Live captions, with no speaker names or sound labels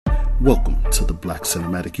Welcome to the Black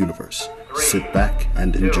Cinematic Universe. Sit back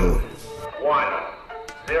and enjoy. 1,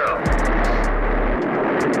 0.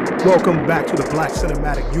 Welcome back to the Black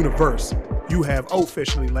Cinematic Universe. You have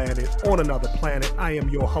officially landed on another planet. I am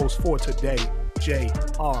your host for today,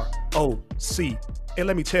 JROC. And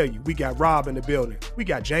let me tell you, we got Rob in the building. We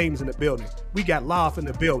got James in the building. We got Loff in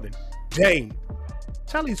the building. James,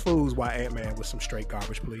 tell these fools why Ant-Man was some straight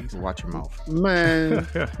garbage, please. Watch your mouth. Man,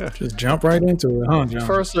 just jump right into it, huh, John?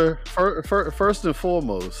 First and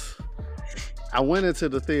foremost, I went into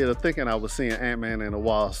the theater thinking I was seeing Ant-Man and the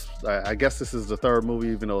Wasp. I guess this is the third movie,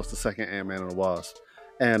 even though it's the second Ant-Man and the Wasp.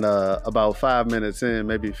 And about 5 minutes in,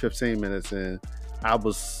 maybe 15 minutes in, I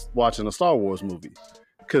was watching a Star Wars movie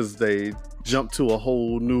because they jumped to a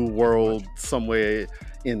whole new world somewhere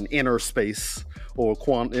in inner space or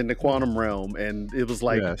in the quantum realm, and it was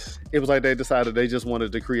like they decided they just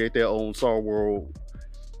wanted to create their own Star Wars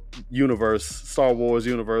universe,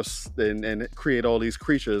 and create all these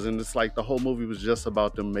creatures. And it's like the whole movie was just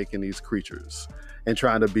about them making these creatures and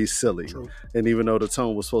trying to be silly. True. And even though the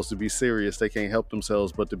tone was supposed to be serious, they can't help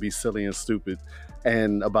themselves but to be silly and stupid.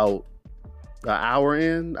 And about an hour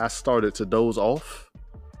in, I started to doze off.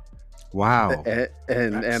 Wow.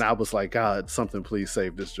 And I was like, God, something please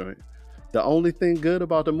save this joint. The only thing good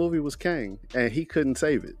about the movie was Kang, and he couldn't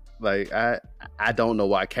save it. Like, I don't know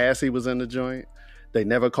why Cassie was in the joint. They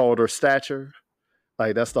never called her Stature.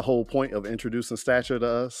 Like, that's the whole point of introducing Stature to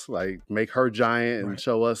us. Like, make her giant and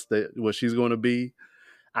show us what she's going to be.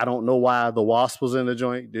 I don't know why the Wasp was in the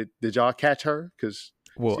joint. Did y'all catch her?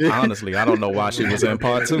 Well, honestly, I don't know why she was in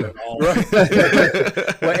part 2.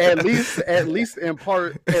 But at least in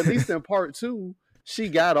part 2, she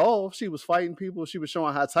got off. She was fighting people. She was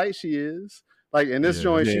showing how tight she is. Like in this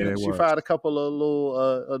joint, she fired a couple of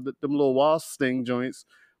little wasp sting joints.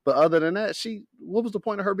 But other than that, what was the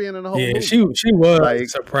point of her being in the whole movie? She was like,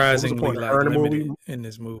 surprisingly limited in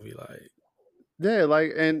this movie.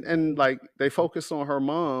 And like they focused on her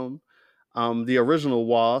mom, the original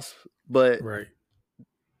Wasp, but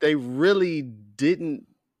they really didn't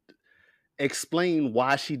explain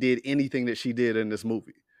why she did anything that she did in this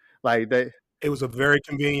movie. It was a very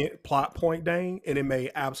convenient plot point, Dane, and it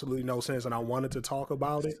made absolutely no sense. And I wanted to talk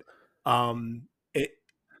about it.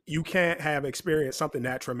 You can't have experienced something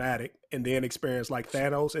that traumatic and then experience like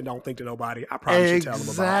Thanos and don't think to nobody. I probably should tell them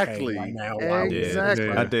about right now. Exactly.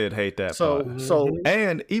 I did hate that part.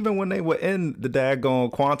 And even when they were in the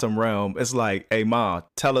daggone quantum realm, it's like, hey, Ma,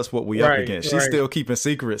 tell us what we up against. She's still keeping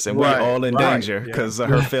secrets and we're all in danger because of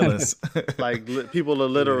her feelings. Like people are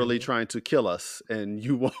literally trying to kill us and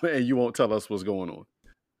you won't tell us what's going on.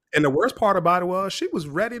 And the worst part about it was she was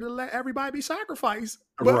ready to let everybody be sacrificed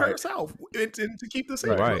but herself and to keep the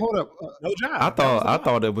secret. Hold up, no job. I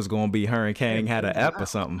thought it was going to be her and Kang had an ep or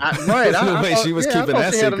something. The way she was keeping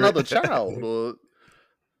that she secret. Had another child.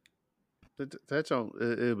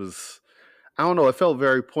 It was, I don't know. It felt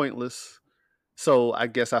very pointless. So I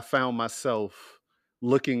guess I found myself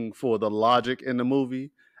looking for the logic in the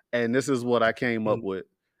movie, and this is what I came up with.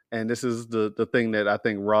 And this is the thing that I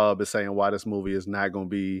think Rob is saying why this movie is not going to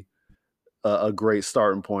be a great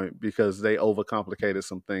starting point, because they overcomplicated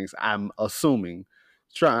some things. I'm assuming,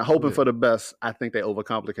 hoping for the best. I think they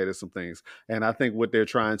overcomplicated some things. And I think what they're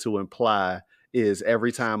trying to imply is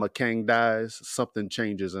every time a Kang dies, something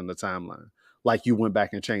changes in the timeline. Like you went back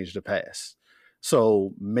and changed the past.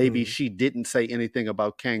 So maybe she didn't say anything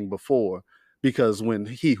about Kang before, because when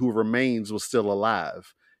He Who Remains was still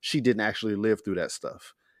alive, she didn't actually live through that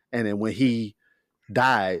stuff. And then when he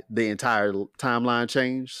died, the entire timeline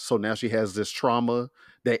changed. So now she has this trauma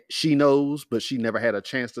that she knows, but she never had a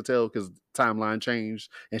chance to tell because timeline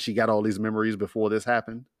changed and she got all these memories before this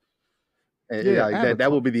happened. And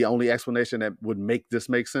that would be the only explanation that would make this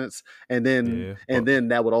make sense. And then then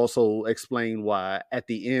that would also explain why at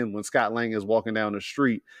the end, when Scott Lang is walking down the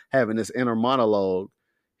street having this inner monologue,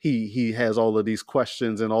 he has all of these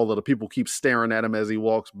questions and all of the people keep staring at him as he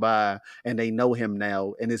walks by, and they know him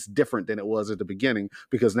now, and it's different than it was at the beginning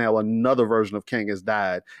because now another version of Kang has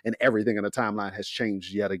died and everything in the timeline has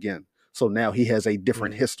changed yet again. So now he has a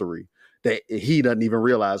different history that he doesn't even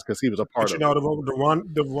realize because he was a part of.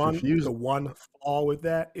 The one flaw with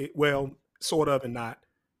that, sort of and not,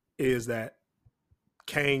 is that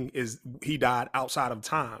Kang he died outside of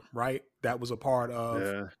time, right? That was a part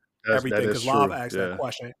of everything, because Lava asked that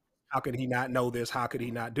question: how could he not know this? How could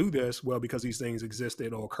he not do this? Well, because these things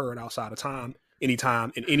existed or occurred outside of time,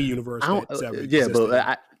 anytime in any universe that's ever existed.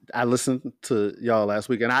 But I listened to y'all last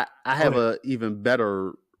week, and I have a even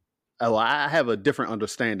better. I have a different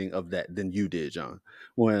understanding of that than you did, John.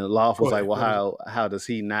 When Loff was how does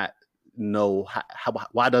he not know?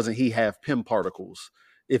 Why doesn't he have Pym particles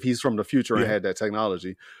if he's from the future and had that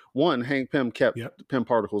technology. One, Hank Pym kept Pym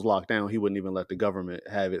particles locked down. He wouldn't even let the government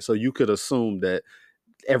have it. So you could assume that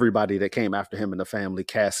everybody that came after him in the family,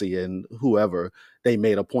 Cassie and whoever, they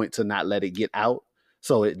made a point to not let it get out.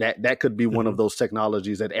 So that could be one of those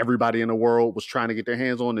technologies that everybody in the world was trying to get their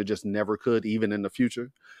hands on and just never could, even in the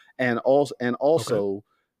future. And also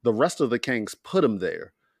the rest of the Kangs put him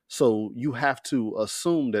there. So you have to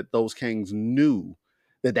assume that those Kangs knew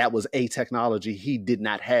that was a technology he did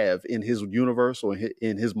not have in his universe or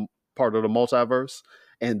in his part of the multiverse.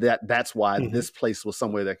 And that's why this place was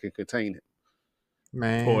somewhere that could contain him.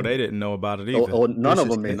 Man. Or they didn't know about it either. Or none of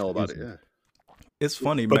them may know about it. Yeah. It's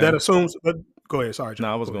funny, but man. That assumes. Go ahead. Sorry, John.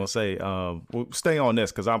 No, I was going to say, we'll stay on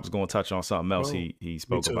this because I was going to touch on something else he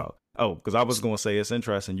spoke about. Oh, because I was going to say it's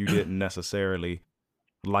interesting you didn't necessarily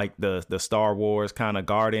like the Star Wars kind of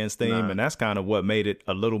Guardians theme, and that's kind of what made it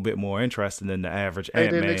a little bit more interesting than the average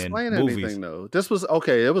Ant-Man movies. They didn't explain anything, though. This was,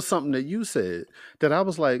 it was something that you said that I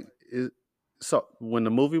was like, so when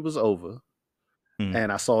the movie was over,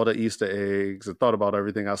 and I saw the Easter eggs and thought about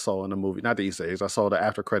everything I saw in the movie. Not the Easter eggs. I saw the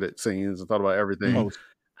after credit scenes and thought about everything.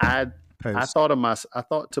 I thought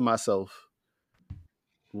to myself,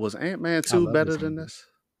 was Ant-Man 2 better than this?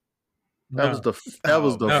 That was the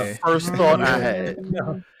first thought I had.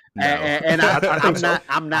 And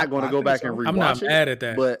I'm not going to go back and rewatch it. I'm not mad at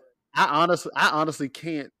that. But I honestly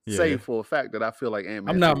can't say for a fact that I feel like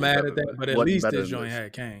Ant-Man. I'm not mad at that, but at least this joint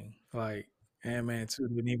had Kang. Like Ant-Man 2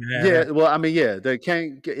 didn't even have that. Well, I mean,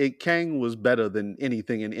 the Kang was better than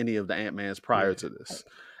anything in any of the Ant-Mans prior to this.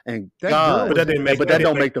 And that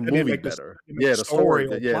don't make the movie better. The story.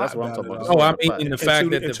 That's what I'm talking about. Oh, I mean, in the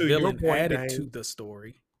fact that the villain added to the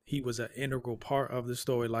story. He was an integral part of the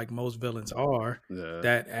story, like most villains are.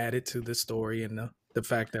 That added to the story, and the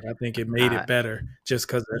fact that I think it made it better just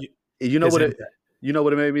because. You know what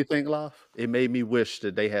it made me think, Lof? It made me wish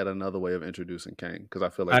that they had another way of introducing Kang, because I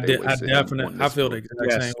feel like I feel the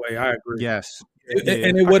exact same way. I agree. Yes,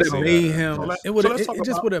 and it would have made him. It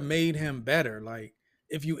just would have made him better. Like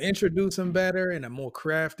if you introduce him better in a more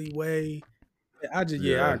crafty way. I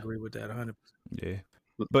agree with that 100%. Yeah.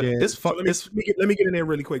 But it's fun. So let me get in there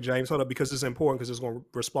really quick, James. Hold up, because it's important, because it's going to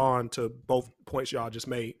respond to both points y'all just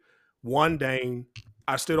made. One, Dane,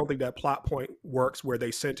 I still don't think that plot point works where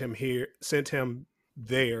they sent him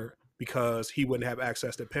there because he wouldn't have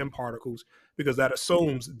access to Pym particles, because that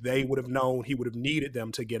assumes they would have known he would have needed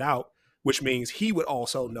them to get out, which means he would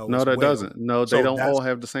also know. No, that doesn't. No, they don't all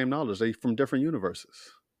have the same knowledge. They from different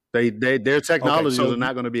universes. Their technologies are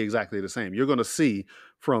not going to be exactly the same. You're going to see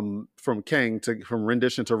from Kang from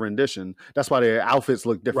rendition to rendition. That's why their outfits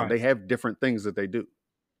look different. Right. They have different things that they do.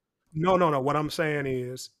 No. What I'm saying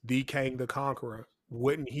is the Kang the Conqueror,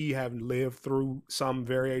 wouldn't he have lived through some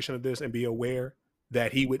variation of this and be aware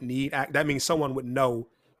that he would need? That means someone would know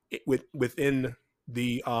it within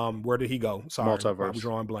the where did he go? Sorry, multiverse. I'm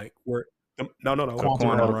drawing blank. Where?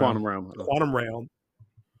 Quantum realm. Quantum realm.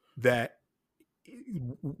 That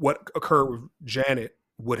what occurred with Janet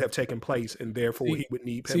would have taken place, and therefore he would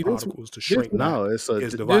need Pym particles to shrink. It's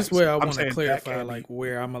his device. This is where I want to clarify, like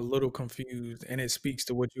where I'm a little confused, and it speaks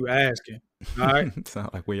to what you're asking. All right, it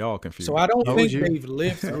sounds like we all confused. So I don't think they've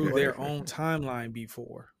lived through their own timeline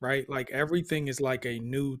before, right? Like everything is like a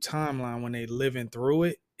new timeline when they're living through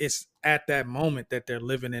it. It's at that moment that they're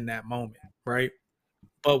living in that moment, right?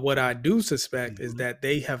 But what I do suspect is that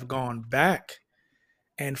they have gone back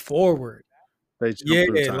and forward.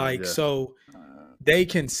 So they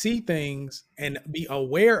can see things and be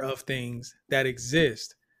aware of things that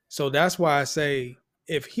exist. So that's why I say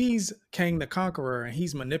if he's Kang the Conqueror and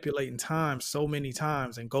he's manipulating time so many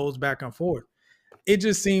times and goes back and forth, it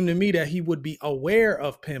just seemed to me that he would be aware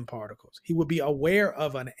of Pym particles. He would be aware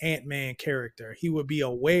of an Ant-Man character. He would be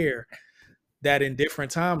aware that in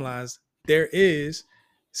different timelines there is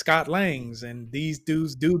Scott Langs and these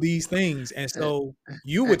dudes do these things. And so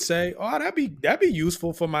you would say, oh, that'd be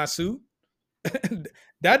useful for my suit.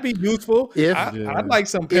 That'd be useful. I'd like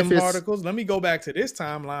some Pym particles. Let me go back to this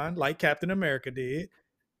timeline like Captain America did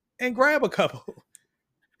and grab a couple.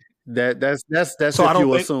 That's so if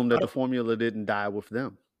you assume that the formula didn't die with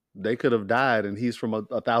them. They could have died and he's from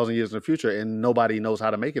 1,000 years in the future and nobody knows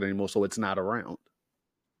how to make it anymore, so it's not around.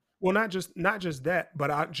 Well, not just that,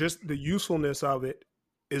 but just the usefulness of it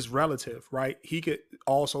is relative, right? He could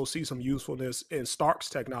also see some usefulness in Stark's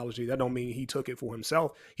technology. That don't mean he took it for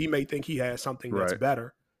himself. He may think he has something that's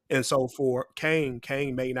better. And so for Kang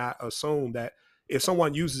may not assume that if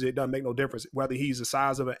someone uses it, it doesn't make no difference. Whether he's the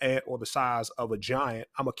size of an ant or the size of a giant,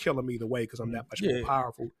 I'm going to kill him either way because I'm that much more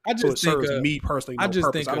powerful. So it serves me personally no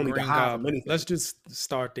purpose. I don't need to hide anything. Let's just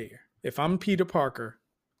start there. If I'm Peter Parker,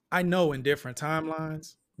 I know in different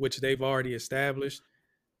timelines, which they've already established,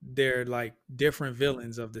 they're like different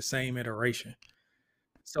villains of the same iteration.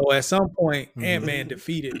 So at some point, Ant-Man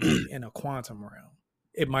defeated me in a quantum realm.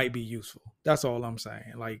 It might be useful. That's all I'm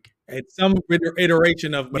saying. Like at some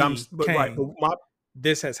iteration of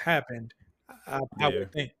this has happened. I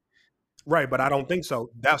would think. Right, but I don't think so.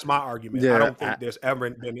 That's my argument. I don't think there's ever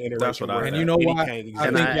been an iteration where and you know why?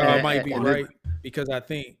 I think y'all might be right because I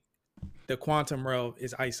think the quantum realm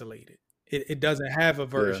is isolated. It doesn't have a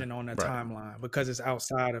version on the timeline because it's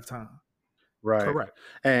outside of time. Right. Correct.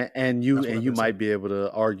 And you might be able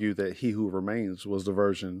to argue that He Who Remains was the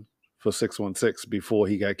version for 616 before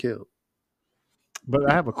he got killed. But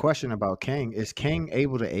I have a question about Kang. Is Kang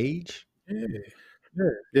able to age?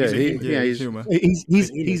 Yeah, he's human.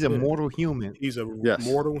 He's a mortal human. He's a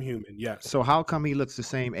mortal human. Yes. So how come he looks the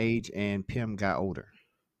same age and Pym got older?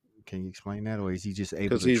 Can you explain that, or is he just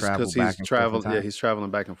able to travel back and forth? Yeah, he's traveling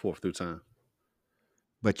back and forth through time.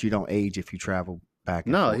 But you don't age if you travel back.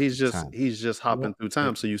 And No, forth he's through just time. he's just hopping through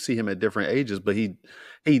time. So you see him at different ages, but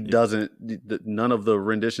he doesn't. None of the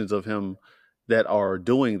renditions of him that are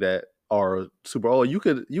doing that are super old. You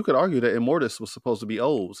could argue that Immortus was supposed to be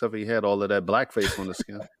old, except he had all of that blackface on the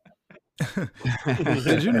skin.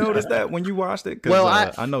 Did you notice that when you watched it? Well,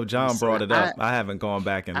 I know John brought it up. I haven't gone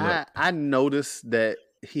back and looked. I noticed that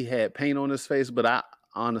he had paint on his face, but I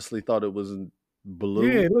honestly thought it was blue.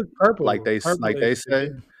 Yeah, it looked purple. Like they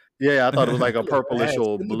say. Yeah, I thought it was like a purplish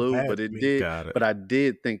or blue, but it did. But I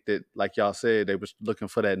did think that, like y'all said, they was looking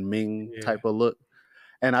for that Ming type of look.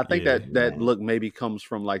 And I think that look maybe comes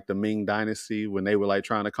from like the Ming Dynasty when they were like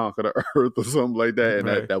trying to conquer the earth or something like that.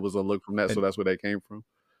 And that was a look from that. So that's where they came from.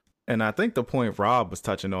 And I think the point Rob was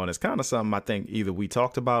touching on is kind of something I think either we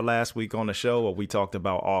talked about last week on the show or we talked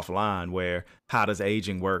about offline, where how does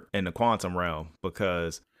aging work in the quantum realm?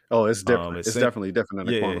 Because it's different. It's definitely different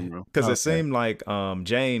in the quantum realm. Because it seemed like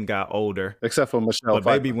Jane got older, except for Michelle. But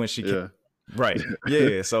maybe when she right,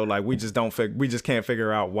 so like we just can't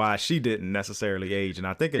figure out why she didn't necessarily age, and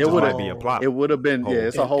I think it might be a plot. It would have been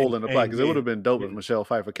it's a hole in the plot because it would have been dope if Michelle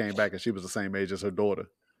Pfeiffer came back and she was the same age as her daughter.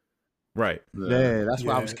 Right. Yeah, that's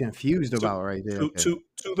what I was confused about right there. To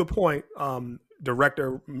the point,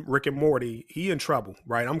 director Rick and Morty, he in trouble,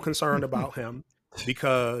 right? I'm concerned about him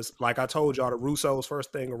because, like I told y'all, the Russo's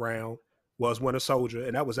first thing around was Winter Soldier,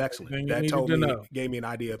 and that was excellent. That gave me an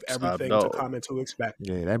idea of everything to come and to expect.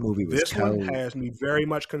 Yeah, that movie was This one has me very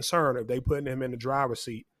much concerned if they putting him in the driver's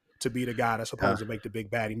seat to be the guy that's supposed to make the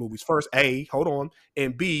big baddie movies. First, A, hold on,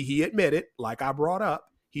 and B, he admitted, like I brought up,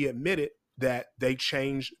 that they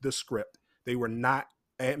changed the script. They were not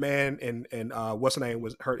Ant-Man and what's her name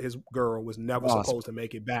was his girl was never supposed to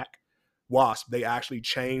make it back. Wasp. They actually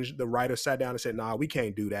changed. The writer sat down and said, "Nah, we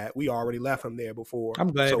can't do that. We already left him there before. I'm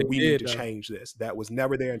glad we need to change this." That was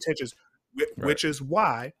never their intentions, which is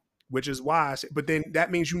why. I said, but then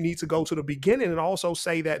that means you need to go to the beginning and also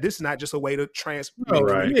say that this is not just a way to transfer.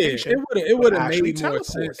 It would have made more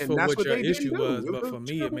sense for what your issue was, but for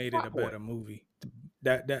me, it made it a better movie.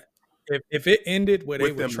 That if it ended where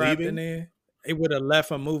they were trapped in there, it would have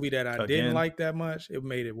left a movie that I didn't like that much. It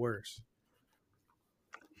made it worse.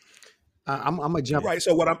 I'm gonna jump right.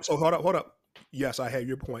 So hold up. Yes, I have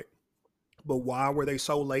your point, but why were they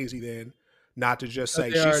so lazy then not to just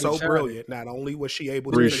say she's so brilliant? Not only was she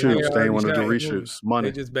able to reshoots, they wanted to reshoots. Money.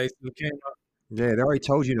 They just basically came up. Yeah, they already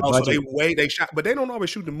told you the budget. So they shot, but they don't always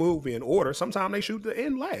shoot the movie in order. Sometimes they shoot the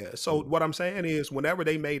end last. So what I'm saying is, whenever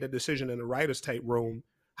they made a decision in the writers' tape room,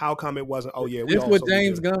 how come it wasn't? Oh yeah, this what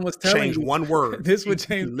James Gunn was telling you. Change one word. This what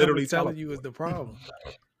James Gunn was telling you is the problem.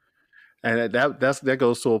 And that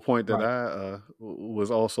goes to a point that I was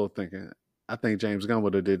also thinking. I think James Gunn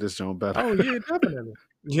would have did this joint better. Oh yeah, definitely.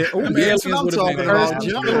 Yeah, that's what I'm talking about.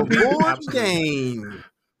 John Board game.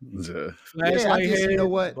 Flashlight head. You know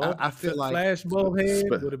what? I feel like flash bulb head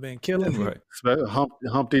would have been killing. Right.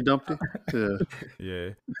 Humpty Dumpty. Yeah.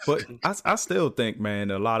 But I still think,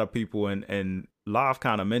 man, a lot of people and Lav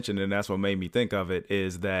kind of mentioned it, and that's what made me think of it,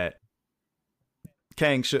 is that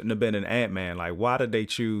Kang shouldn't have been an Ant-Man. Like, why did they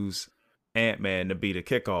choose Ant-Man to be the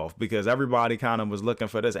kickoff? Because everybody kind of was looking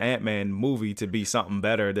for this Ant-Man movie to be something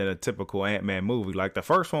better than a typical Ant-Man movie. Like, the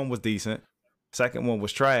first one was decent. Second one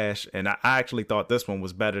was trash, and I actually thought this one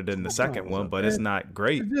was better than the second one, but it's not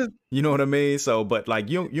great. You know what I mean? So, but like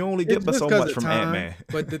you only get so much from Ant-Man.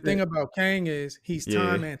 But the thing about Kang is he's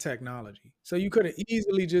time and technology. So you could have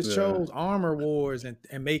easily just chose Armor Wars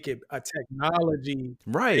and make it a technology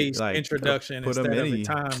based introduction instead of a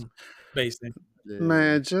time based.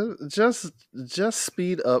 Man, just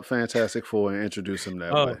speed up Fantastic Four and introduce him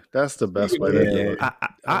that way. That's the best way to do it. I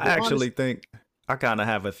actually think I kind of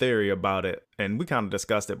have a theory about it, and we kind of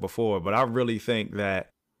discussed it before, but I really think that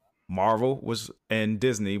Marvel was and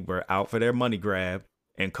Disney were out for their money grab,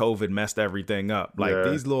 and COVID messed everything up. Like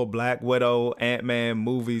these little Black Widow, Ant-Man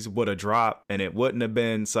movies would have dropped, and it wouldn't have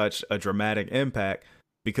been such a dramatic impact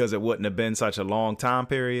because it wouldn't have been such a long time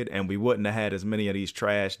period, and we wouldn't have had as many of these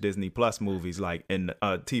trash Disney Plus movies like in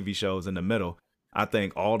TV shows in the middle. I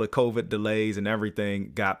think all the COVID delays and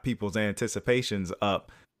everything got people's anticipations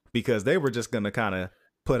up because they were just going to kind of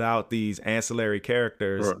put out these ancillary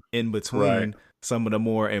characters in between some of the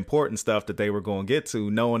more important stuff that they were going to get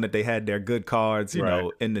to, knowing that they had their good cards, you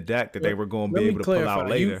know, in the deck that they were going to be able to pull out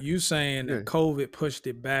later. You saying that COVID pushed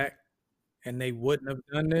it back and they wouldn't have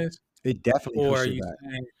done this? It definitely pushed it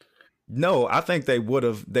back. No, I think they would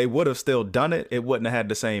have still done it. It wouldn't have had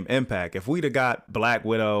the same impact. If we'd have got Black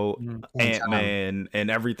Widow, Ant-Man,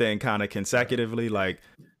 and everything kind of consecutively, like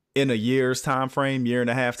in a year's time frame, year and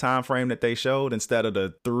a half time frame that they showed, instead of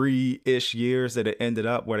the 3-ish years that it ended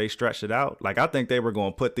up where they stretched it out. Like I think they were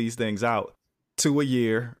going to put these things out to a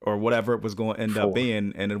year or whatever it was going to end up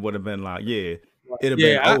being, and it would have been like, it'd have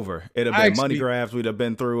been over. It'd have been money grabs we'd have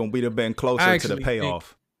been through, and we'd have been closer to the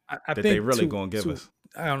payoff. I that think they really going to give us.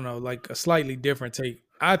 I don't know, like a slightly different take.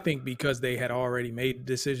 I think because they had already made the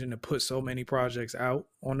decision to put so many projects out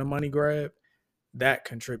on the money grab, that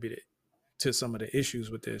contributed to some of the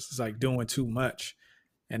issues with this. It's like doing too much.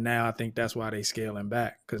 And now I think that's why they scaling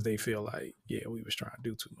back, because they feel like, we was trying to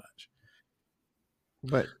do too much.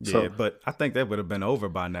 But I think that would have been over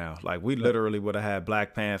by now. Like we literally would have had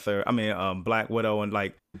Black Widow, and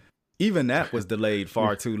like even that was delayed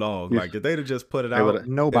far too long. Like if they'd have just put it out,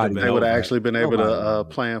 they would have actually been able to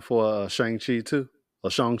plan for Shang-Chi too, or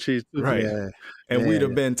Shang-Chi too. Right. And we'd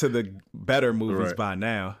have been to the better movies by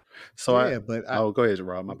now. So go ahead,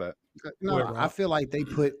 Rob, my bad. No, I feel like they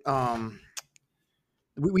put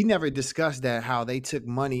we never discussed that, how they took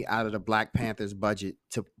money out of the Black Panther's budget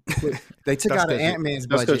to put, they took out of Antman's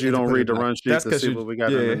budget. That's because you don't read the run sheet to see what we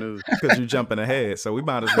got in the news. Because you're jumping ahead, so we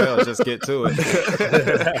might as well just get to it.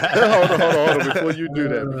 Hold on. Before you do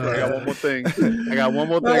that, I got one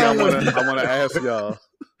more thing. I want to ask y'all.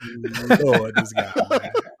 Lord, this guy.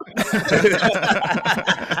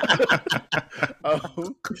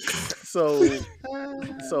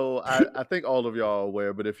 So I think all of y'all are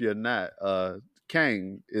aware, but if you're not,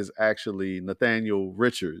 Kang is actually Nathaniel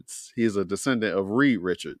Richards. He's a descendant of Reed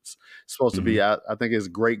Richards. Supposed to be, I think, his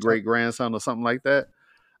great-great-grandson or something like that.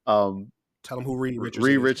 Tell him who Reed Richards is.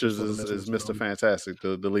 Reed Richards is Mr. Fantastic,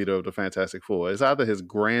 the leader of the Fantastic Four. It's either his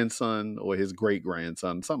grandson or his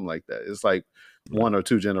great-grandson, something like that. It's like 1 or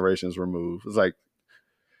 2 generations removed. It's like,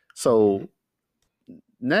 so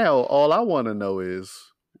now all I want to know is,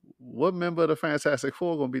 what member of the Fantastic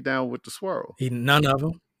Four going to be down with the swirl? None of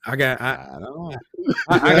them. I don't know.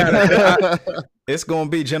 It's gonna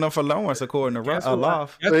be Jennifer Lawrence, according to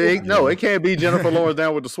Love. No, it can't be Jennifer Lawrence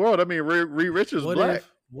down with the swirl. I mean, Reed Richards black.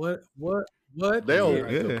 What?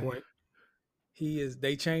 Good point. He is.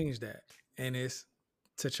 They changed that, and it's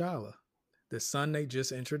T'Challa, the son they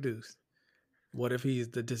just introduced. What if he's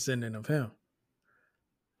the descendant of him?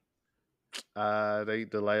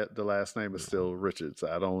 The last name is still Richards.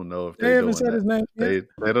 I don't know if they haven't said his name yet.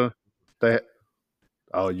 They don't.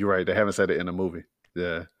 Oh, you're right. They haven't said it in the movie.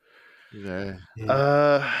 Yeah.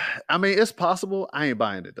 I mean, it's possible. I ain't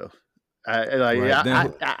buying it though.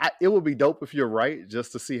 It would be dope if you're right,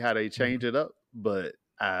 just to see how they change it up. But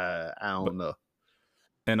I don't know.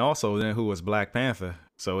 And also, then who was Black Panther?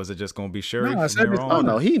 So is it just going to be Shuri?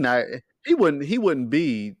 No, he not. He wouldn't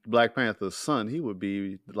be Black Panther's son. He would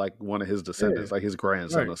be like one of his descendants, like his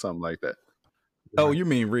grandson or something like that. Oh, you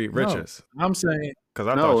mean Reed Richards? No, I'm saying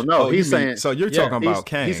he's saying. So you're talking about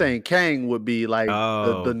Kang. He's saying Kang would be like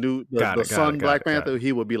the son Black Panther.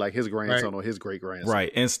 He would be like his grandson or his great grandson,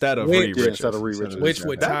 right? Instead of Reed Richards, which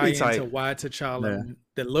would tie into why T'Challa,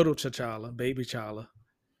 the little T'Challa, baby T'Challa,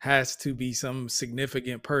 has to be some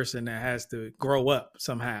significant person that has to grow up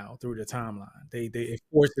somehow through the timeline. It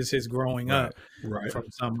forces his growing up from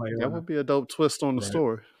somewhere. That would be a dope twist on the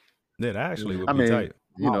story. That actually would be tight.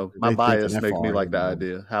 You know, my bias makes me like the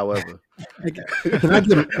idea. However, can I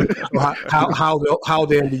get how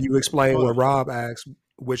then do you explain what Rob asked,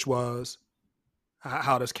 which was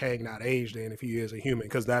how does Kang not age then if he is a human?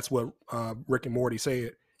 Because that's what Rick and Morty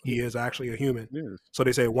said. He is actually a human. Yes. So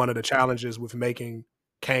they say one of the challenges with making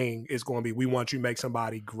Kang is going to be, we want you to make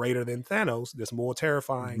somebody greater than Thanos that's more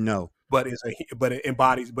terrifying. No, but is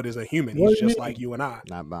a human. He's just like you and I.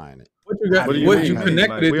 Not buying it. What you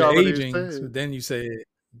connected it to aging, so then you said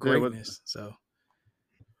greatness.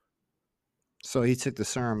 So he took the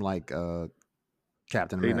serum like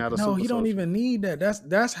Captain America. No, he don't even need that.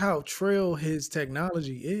 That's how trill his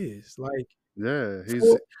technology is. Like Yeah, he's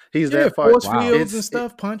Yeah, that far. force Wow. fields and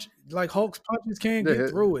stuff. Punch like Hulk's punches can't Yeah, get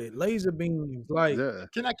through it. Laser beams, like yeah.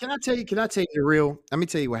 Can I tell you the real? Let me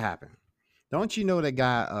tell you what happened. Don't you know that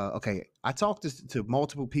guy? Okay, I talked to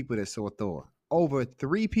multiple people that saw Thor. Over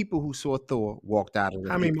 3 people who saw Thor walked out of the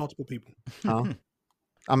How many multiple people? Huh? I'm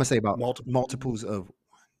gonna say about Multiple. multiples of.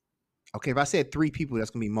 Okay, if I said 3 people,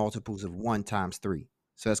 that's gonna be multiples of 1 times 3.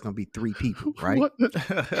 So that's gonna be 3 people, right? What?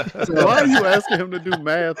 Why are you asking him to do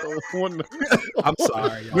math on one? I'm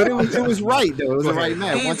sorry, y'all. But it was right though. It was the right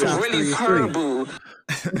math. 1 times 3 is 3.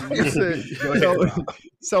 Go ahead, Rob.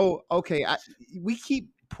 So okay, we keep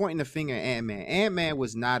pointing the finger at Ant-Man. Ant-Man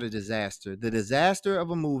was not a disaster. The disaster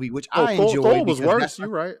of a movie, which I enjoyed. Thor was because worse. You're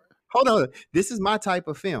right. Hold on. This is my type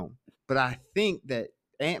of film. But I think that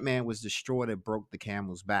Ant-Man was the straw that broke the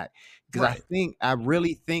camel's back. Because I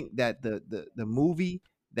really think that the movie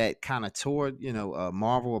that kind of tore,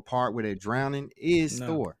 Marvel apart where they're drowning is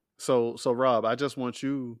Thor. So Rob, I just want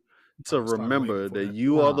you to remember that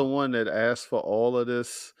you are the one that asked for all of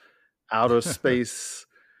this outer space,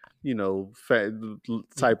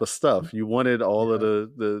 type of stuff. You wanted all of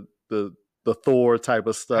the Thor type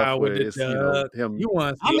of stuff. Howard where the it's, Duck. him. You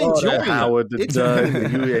want to I'm see all enjoying that. it. Howard the It's- Duck,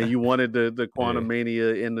 and you wanted the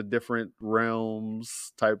Quantumania in the different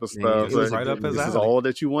realms type of Yeah, stuff. it was right up his This is alley. all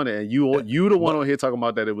that you wanted, and you the one on here talking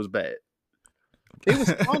about that it was bad. It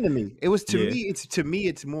was fun to me. It was Yeah.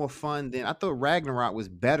 it's more fun than I thought. Ragnarok was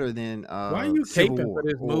better than Why are you Civil caping War for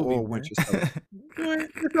this or movie, man? Winter Soldier.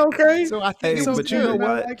 It's okay. So I Hey, think it It's was but you okay. know good.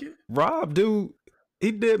 I what? like it. Rob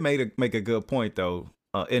he did make a good point though.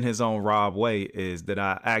 In his own Rob way, is that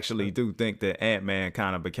I actually do think that Ant-Man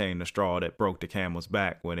kind of became the straw that broke the camel's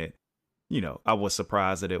back when it, I was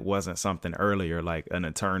surprised that it wasn't something earlier like an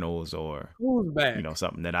Eternals or, Who's back?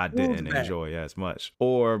 something that I Who's didn't back? enjoy as much.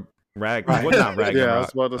 Or Right. not Ragnarok. Yeah, I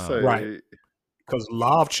was about to say. Right. Because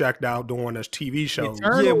Love checked out doing this TV show.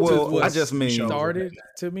 Eternals Yeah, well, is what I just mean- started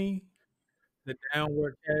to me the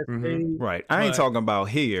downward cascade. Right. I ain't but- talking about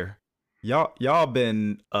here. Y'all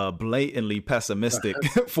been blatantly pessimistic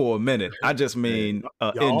for a minute. I just mean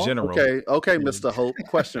in Y'all? general. Okay, Mr. Hope.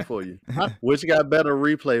 Question for you: which got better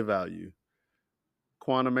replay value,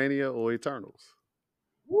 Quantumania or Eternals?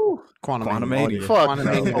 Quantumania. Fuck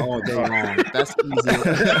Quantumania no. all day long. That's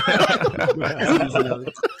easier.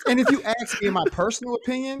 And if you ask me my personal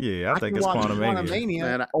opinion, Yeah, I think can it's watch Quantumania.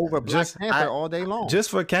 Man, over Black Panther all day long. Just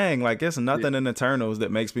for Kang, like it's nothing in Eternals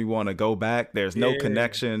that makes me want to go back. There's no Yeah,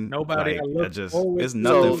 connection. nobody Like, I look forward it's to.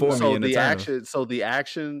 nothing for me in the Eternals.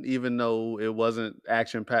 action, even though it wasn't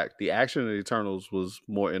action packed, the action in Eternals was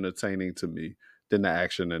more entertaining to me than the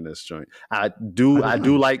action in this joint. I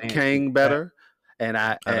do like Kang better, and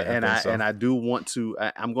I do want to.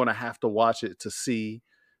 I'm gonna have to watch it to see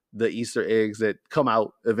the Easter eggs that come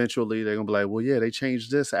out eventually. They're gonna be like, well, yeah, they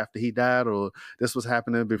changed this after he died, or this was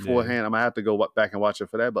happening beforehand. I'm gonna have to go back and watch it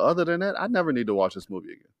for that. But other than that, I never need to watch this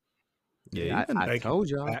movie again. Yeah, even, I told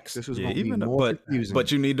y'all Facts. this was yeah, going to be even more confusing.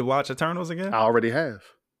 but you need to watch Eternals again. I already have.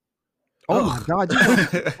 oh my God!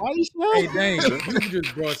 Why you Hey, so- dang, you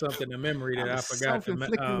just brought something to memory that I I was forgot to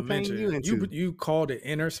self-inflicting pain you mention. into. You called it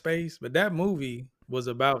Inner Space, but that movie was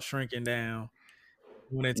about shrinking down.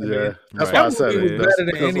 When it's Yeah, that's Right. why I that said movie it. was better than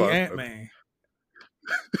That's any why I said Ant-Man.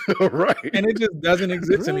 it. Right. And it just doesn't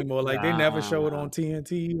exist Really? anymore. Like they never show it Nah. on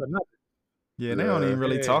TNT or nothing. Yeah, they don't even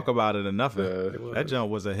really Yeah. talk about it enough. Yeah. That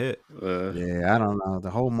jump was a hit. Yeah, I don't know. The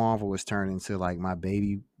whole Marvel was turned into like my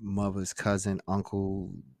baby mother's cousin,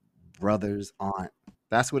 uncle, brother's aunt.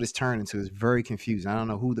 That's what it's turned into. It's very confusing. I don't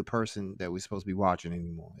know who the person that we're supposed to be watching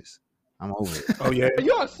anymore is. I'm over it. Oh yeah.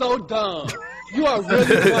 You are so dumb. You are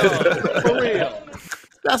really dumb. For real.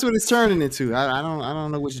 That's what it's turning into. I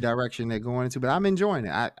don't know which direction they're going into, but I'm enjoying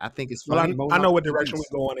it. I think it's Well, funny. I know what direction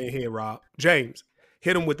we're going in here, Rob. James,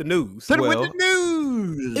 hit him with the news. Hit it with Well, the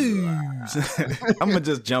news. I'm gonna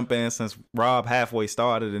just jump in since Rob halfway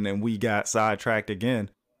started and then we got sidetracked again.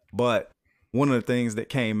 But one of the things that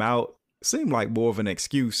came out seemed like more of an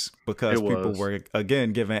excuse because It people was. were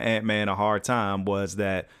again giving Ant-Man a hard time was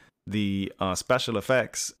that the special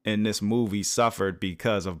effects in this movie suffered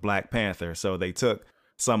because of Black Panther. So they took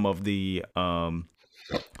some of the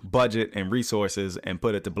budget and resources and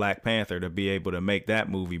put it to Black Panther to be able to make that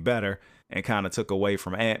movie better and kind of took away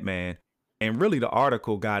from Ant-Man. And really the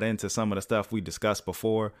article got into some of the stuff we discussed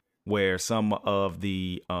before where some of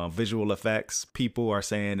the visual effects people are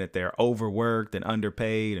saying that they're overworked and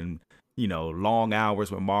underpaid and, long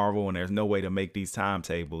hours with Marvel and there's no way to make these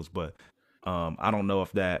timetables. But I don't know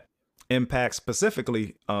if that impacts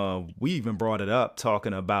specifically. We even brought it up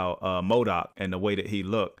talking about MODOK and the way that he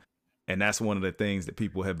looked. And that's one of the things that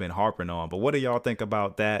people have been harping on. But what do y'all think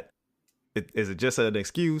about that? Is it just an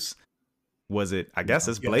excuse? was it? I guess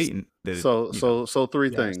it's Yes. blatant. That So three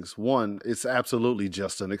Yes. things. One, it's absolutely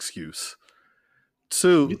just an excuse.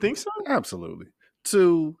 Two, You think so? absolutely.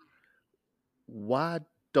 Two, why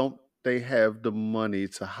don't they have the money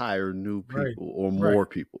to hire new Right. people or Right. more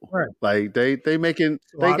people? Right. Like they making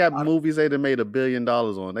So they I- got I- movies they done made $1 billion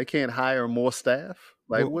on. They can't hire more staff.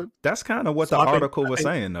 Like Well, what? that's kind of what So the I think- article I was think-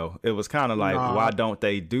 saying, though. It was kind of like, Nah. why don't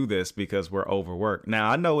they do this? Because we're overworked. Now,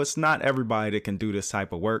 I know it's not everybody that can do this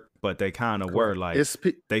type of work, but they kind of were like, It's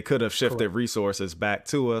they could have shifted Correct. resources back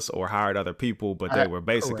to us or hired other people, but they were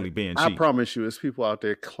basically being I cheap. promise you, it's people out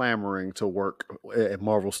there clamoring to work at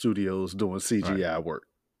Marvel Studios doing CGI work.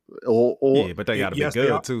 Or Yeah, but they got to yes, be they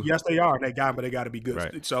good, are. too. Yes, they are. But they got to be good.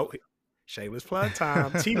 Right. So, shameless plug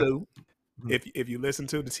time. T-Lou. If you listen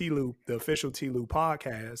to the T-Lou, the official T-Lou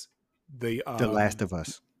podcast, The Last of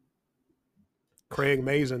Us. Craig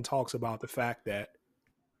Mazin talks about the fact that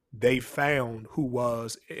they found who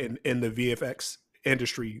was in the VFX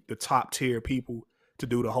industry the top tier people to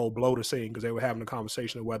do the whole bloater scene, because they were having a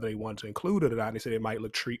conversation of whether they wanted to include it or not. And they said it might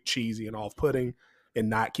look cheesy and off-putting and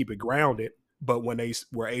not keep it grounded. But when they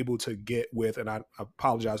were able to get with, and I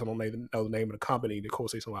apologize, I don't know the name of the company, of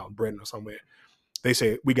course they somewhere out in Britain or somewhere, they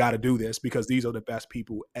said, we got to do this because these are the best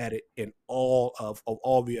people at it in all of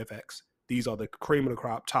all VFX. These are the cream of the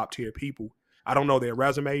crop, top tier people. I don't know their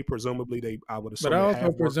resume. Presumably, I would assume. But I they also have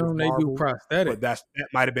worked with presume they do Marvel, prosthetic. but that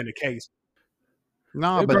might have been the case.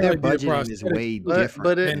 No, They but their probably did budgeting is prosthetics, way but- different.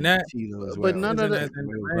 but it- and that Tilo as but well. none of isn't that- as in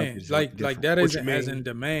Real demand. records Like different. that What isn't you as mean? in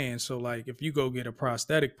demand. So like if you go get a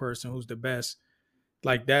prosthetic person who's the best,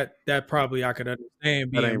 like that probably I could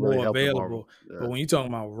understand That being ain't really more helping available. Marvel. Yeah. But when you're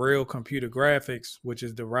talking about real computer graphics, which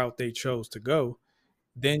is the route they chose to go,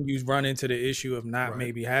 then you run into the issue of not Right.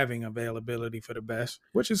 maybe having availability for the best,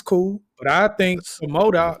 which is cool. But I think That's- for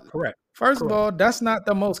MODOK, Correct. first of Correct. all, that's not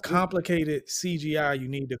the most complicated CGI you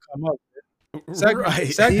need to come up with.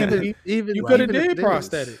 Secondly, even you could have even if did it is.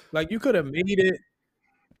 prosthetic. Like you could have made it.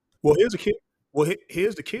 Well,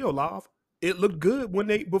 here's the kill, Love. It looked good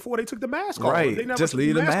before they took the mask off. Right. They never Just took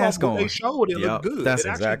leave the mask off, but on. They showed it Yep. looked good. That's It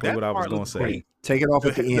actually- exactly that what I was part gonna looked say. great. Take it off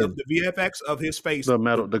at the end. The VFX of his face, The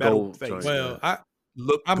metal gold face, joint. Well,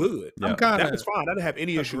 looked I'm- good. I'm Yeah. kind That of was fine. I didn't have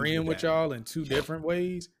any issues agreeing with that. y'all in two different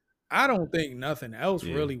ways. I don't think nothing else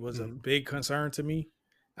Yeah. really was a Mhm. big concern to me.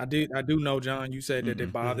 I do know, John, you said that it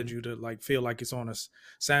Mhm. bothered you to like feel like it's on a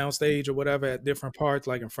sound stage or whatever at different parts,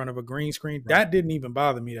 like in front of a green screen. That didn't even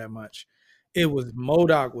bother me that much. It was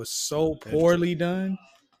MODOK was so poorly done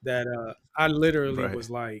that I literally Right. was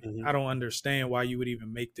like, Mhm. I don't understand why you would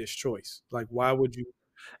even make this choice. Like, why would you?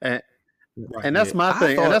 And, Right. and that's Yeah. my I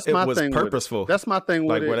thing. thought And that's it my was thing. purposeful. That's my thing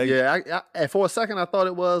with Like, were it. they- Yeah, I for a second I thought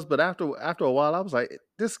it was, but after a while I was like,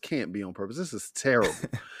 this can't be on purpose. This is terrible.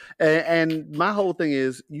 and my whole thing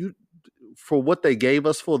is for what they gave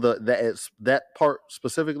us for that part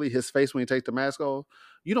specifically, his face when he takes the mask off.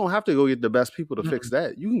 You don't have to go get the best people to fix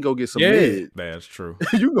that. You can go get some Yeah. mid. That's true.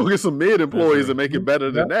 You can go get some mid employees true. and make it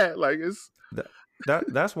better than that. Like it's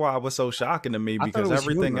That's why it was so shocking to me, thought it because was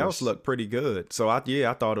everything else humorous. looked pretty good. So I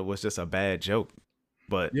thought it was just a bad joke,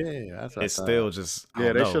 but Yeah, that's what I it's thought. still just I yeah,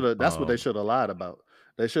 don't they know. should have. That's what they should have lied about.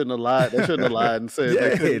 They shouldn't have lied. They shouldn't have lied and said they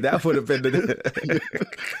Yeah, couldn't- that would have been the.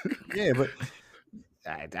 Yeah, but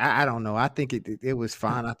I don't know. I think it was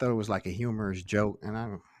fine. I thought it was like a humorous joke, and I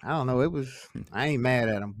don't know. It was. I ain't mad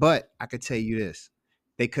at them, but I could tell you this: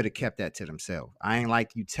 they could have kept that to themselves. I ain't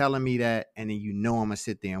like you telling me that, and then I'm gonna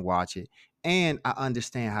sit there and watch it. And I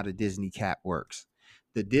understand how the Disney cap works.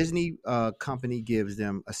 The Disney company gives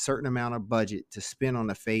them a certain amount of budget to spend on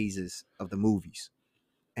the phases of the movies,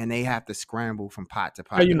 and they have to scramble from pot to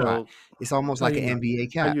pot. How you to know? pot. It's almost How like you an know?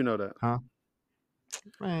 NBA How cap. you know that?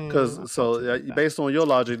 Man, I Because thought so you knew that. based on your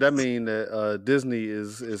logic, that means that Disney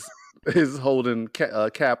is holding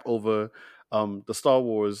cap over the Star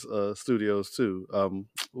Wars studios too.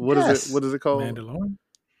 What is Yes. it? What is it called? Mandalorian?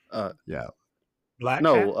 Yeah. Black Cat?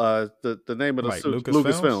 No, the name of the Like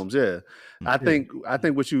Lucasfilms. Yeah, I Yeah.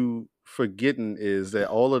 think what you forgetting is that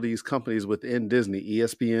all of these companies within Disney,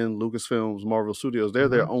 ESPN, Lucasfilms, Marvel Studios, they're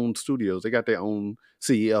their own studios. They got their own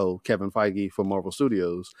CEO, Kevin Feige for Marvel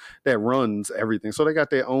Studios, that runs everything. So they got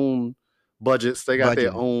their own budgets. They got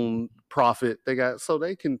their Budgeting. own profit. So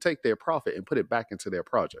they can take their profit and put it back into their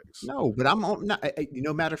projects. No, but I'm not.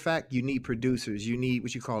 Matter of fact, you need producers. You need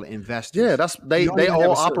what you call investors. Yeah, they You only have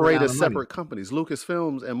all a certain operate amount as of money. separate companies.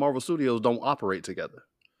 Lucasfilms and Marvel Studios don't operate together.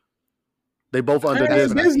 They both under Man,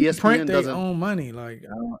 Disney. Disney ESPN print their doesn't. own money. Like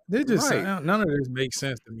they just Right. none of this makes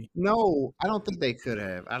sense to me. No, I don't think they could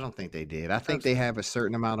have. I don't think they did. I think they have a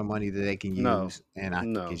certain amount of money that they can use, No, and I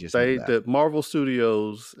No, think it's just the Marvel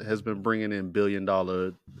Studios has been bringing in $1 billion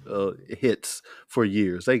hits for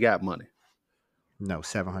years. They got money. No,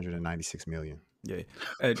 796 million. Yeah.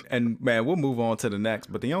 And man, we'll move on to the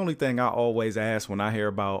next. But the only thing I always ask when I hear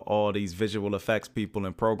about all these visual effects people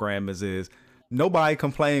and programmers is nobody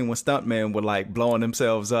complained when stuntmen were like blowing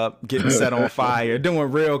themselves up, getting set on fire, doing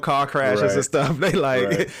real car crashes and stuff. They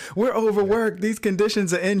like, we're overworked. These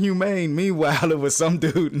conditions are inhumane. Meanwhile, it was some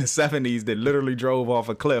dude in the 70s that literally drove off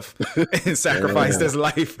a cliff and sacrificed his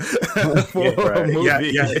life for a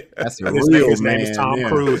movie. That's a His real name is man. Tom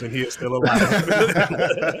Cruise, and he is still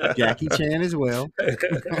alive. Jackie Chan as well.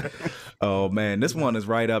 Oh man, this one is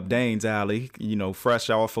right up Dane's alley. You know, fresh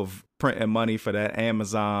off of printing money for that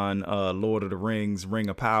Amazon Lord of the Rings Ring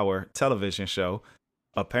of Power television show.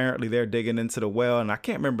 Apparently they're digging into the well, and I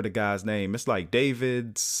can't remember the guy's name. It's like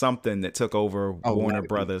David something that took over Warner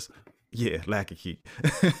Brothers. Yeah, Lackey.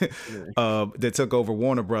 That took over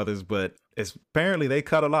Warner Brothers, but it's apparently they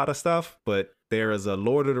cut a lot of stuff, but there is a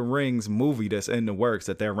Lord of the Rings movie that's in the works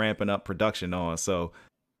that they're ramping up production on. So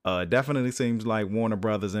definitely seems like Warner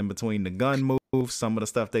Brothers, in between the gun moves, some of the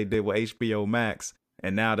stuff they did with HBO Max,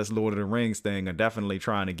 and now this Lord of the Rings thing, are definitely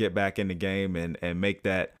trying to get back in the game and make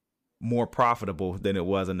that more profitable than it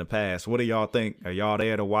was in the past. What do y'all think? Are y'all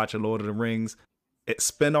there to watch a Lord of the Rings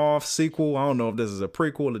spin-off sequel? I don't know if this is a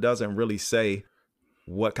prequel. It doesn't really say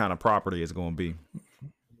what kind of property it's going to be.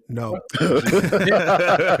 No.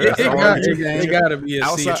 It got to be a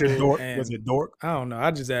sequel. Was it Dork? I don't know. I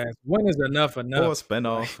just asked, when is enough? Or a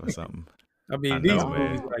spinoff or something. I mean, I these know,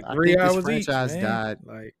 movies man. like 3 hours each. Franchise Man. died.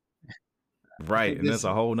 Like, Right, and it's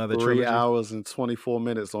a whole nother 3 trilogy. hours and 24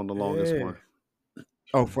 minutes on the longest one.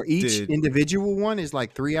 Oh, for each Did- individual one is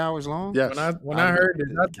like 3 hours long. Yes. when I heard this,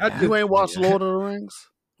 I just, You ain't watched Lord of the Rings?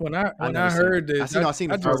 when I I never heard seen it. this, I seen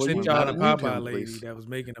the I first just one. sent y'all the Not on Popeye YouTube, lady please. that was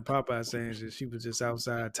making the Popeye sandwiches. She was just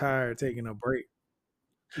outside tired, taking a break.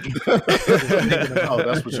 Oh,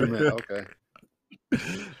 that's what you meant. Okay.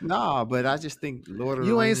 Nah, but I just think Lord of the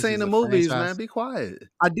You ain't Rings seen is the a movies, franchise. man. Be quiet.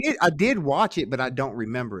 I did watch it, but I don't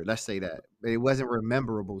remember it. Let's say that. It wasn't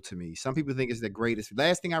memorable to me. Some people think it's the greatest.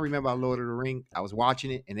 Last thing I remember about Lord of the Ring, I was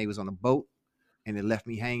watching it and they was on a boat and it left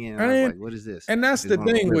me hanging. And I was And- like, what is this? And that's It's the one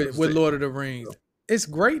of thing those with Lord of the Rings. It's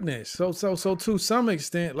greatness. So to some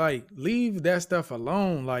extent, like, leave that stuff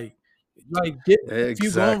alone. Like get, if you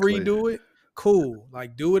gonna Exactly. redo it, cool.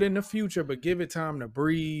 Like, do it in the future, but give it time to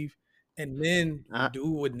breathe, and then do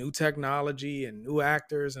it with new technology and new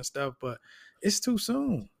actors and stuff. But it's too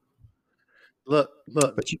soon. Look.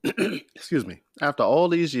 But Excuse me. After all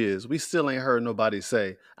these years, we still ain't heard nobody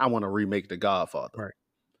say, I want to remake The Godfather. Right.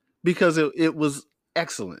 Because it was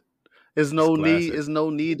excellent. There's no need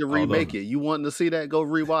to remake it. You want to see that? Go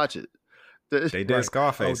rewatch it. They did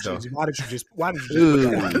Scarface though. Why did you just put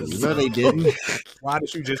that out? no, they didn't. Why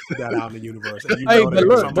did you just put that out in the universe? And you Hey, know but that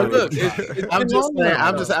look, somebody but look, was it's trying. been I'm just long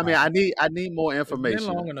saying. enough. I need more information.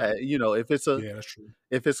 long enough. You know, if it's a Yeah, that's true.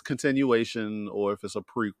 if it's continuation or if it's a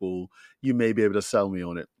prequel, you may be able to sell me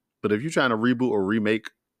on it. But if you're trying to reboot or remake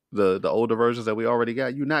the older versions that we already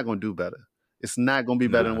got, you're not going to do better. It's not going to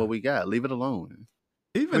be better than what we got. Leave it alone.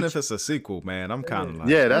 Even if it's a sequel, man, I'm kind of like,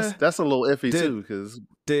 Yeah, that's a little iffy Did- too. Because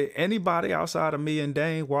Did anybody outside of me and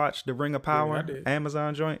Dane watch the Ring of Power I did.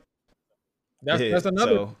 Amazon joint? That's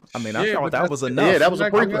another. So, I mean, I Yeah, thought but that that's- was enough. yeah, that was a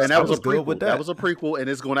Exactly. prequel, and that I was a was good prequel. with That that. was a prequel,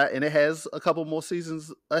 and it has a couple more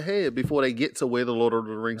seasons ahead before they get to where the Lord of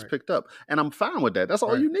the Rings Right. picked up. And I'm fine with that. That's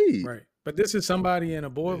all Right, you need. Right. But this is somebody in a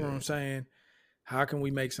boardroom saying, how can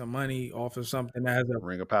we make some money off of something that has a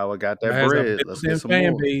Ring of Power got that that has bread. a Let's built-in get some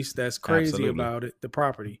fan more. base that's crazy Absolutely. about it, the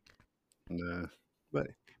property. Yeah.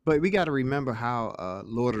 But we got to remember how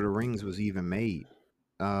Lord of the Rings was even made.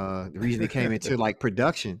 The reason it came into like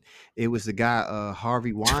production, it was the guy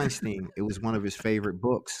Harvey Weinstein. It was one of his favorite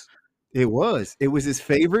books. It was his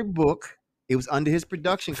favorite book. It was under his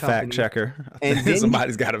production company. Fact checker. And then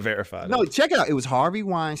Somebody's got to verify that. No, check it out. It was Harvey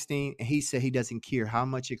Weinstein, and he said he doesn't care how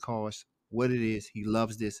much it costs, what it is. He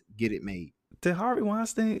loves this. Get it made. Did Harvey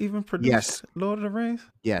Weinstein even produce Yes. Lord of the Rings?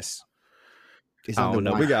 Yes. It's I under don't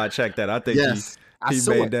know. We Wein- gotta check that. I think Yes, I he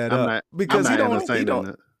saw made it. that I'm up not because I'm he not don't. entertaining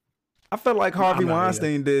it. I felt like Harvey I'm not either.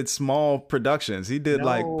 Weinstein did small productions. He did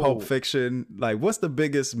like Pulp No. Fiction. Like, what's the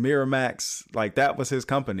biggest Miramax? Like, that was his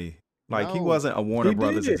company. Like, he No. wasn't a Warner He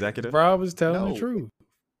Brothers did. executive. Rob was telling No. the truth.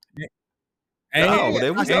 No, And,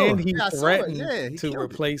 there we I saw go. and he Yeah, I saw it. threatened Yeah, he to killed it.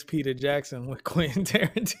 replace Peter Jackson with Quentin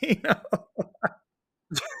Tarantino.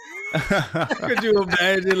 Could you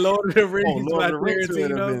imagine Lord of the Rings Oh, Lord by of the Rings would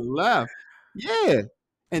have Tarantino? been left. Yeah.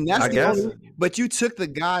 And that's I the guess. only, but you took the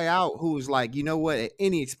guy out who was like, you know what, at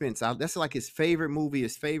any expense, that's like his favorite movie,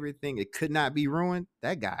 his favorite thing. It could not be ruined.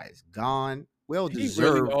 That guy is gone. Well He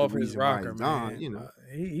deserved. really off the his reason why rocker, he's man. gone, you know.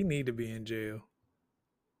 He need to be in jail.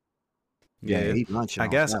 Yeah, he lunching. I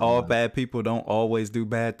off guess that all one. bad people don't always do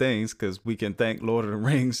bad things, because we can thank Lord of the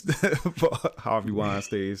Rings for Harvey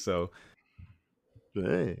Weinstein. So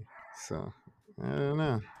Hey, so I don't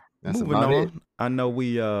know. That's moving about on, it. I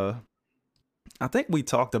know I think we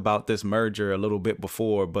talked about this merger a little bit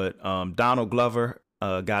before, but Donald Glover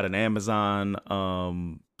got an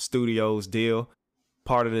Amazon Studios deal.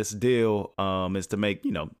 Part of this deal is to make,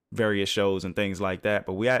 various shows and things like that.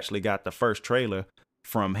 But we actually got the first trailer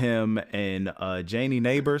from him and Janie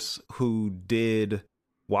Neighbors, who did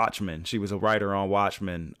Watchmen. She was a writer on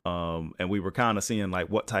Watchmen. And we were kind of seeing like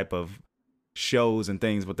what type of shows and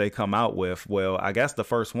things would they come out with. Well, I guess the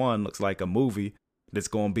first one looks like a movie that's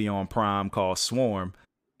going to be on Prime called Swarm.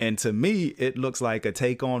 And to me, it looks like a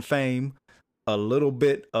take on Fame, a little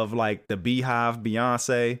bit of like the Beehive,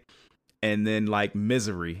 Beyonce, and then like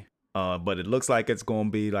Misery. But it looks like it's going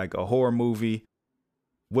to be like a horror movie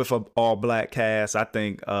with a all black cast. I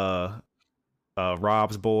think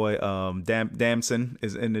Rob's boy, Damson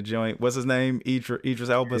is in the joint. What's his name? Idris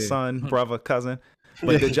Elba's son, brother, cousin.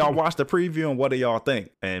 But did y'all watch the preview, and what do y'all think?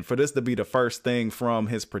 And for this to be the first thing from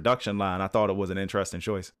his production line, I thought it was an interesting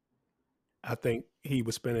choice. I think he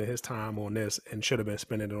was spending his time on this and should have been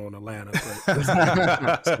spending it on Atlanta. But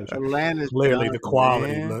Atlanta's clearly, done, the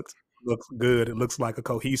quality man. looks good. It looks like a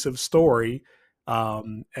cohesive story. I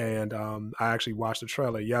actually watched the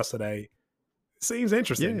trailer yesterday. Seems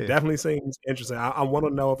interesting. Yeah. Definitely seems interesting. I want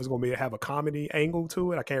to know if it's going to have a comedy angle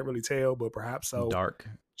to it. I can't really tell, but perhaps so. Dark.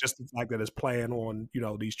 Just the fact that it's playing on,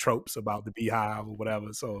 these tropes about the Beehive or whatever.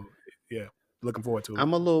 So, yeah, looking forward to it.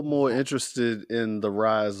 I'm a little more interested in the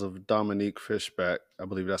rise of Dominique Fishback, I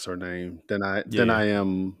believe that's her name, than I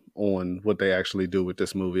am on what they actually do with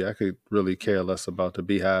this movie. I could really care less about the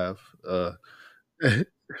Beehive.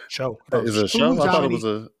 Show. Is it a show? I thought it was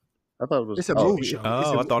a. It's a movie. show.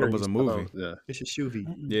 Oh, I thought it was a movie. Yeah. It's a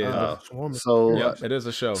shuvie. Yeah. So Yeah, it is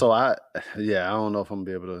a show. So I don't know if I'm gonna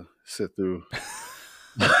be able to sit through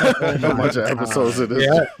a bunch of episodes of this.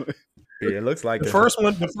 Yeah, it looks like the first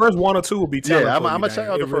one or two will be telling. Yeah, I'm for you, gonna check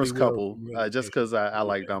out the It first really couple will. just because I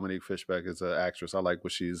like Dominique Fishback as an actress. I like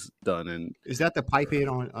what she's done. And Is that the pipehead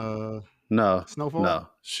on no, Snowfall? no,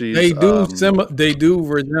 she's They do they do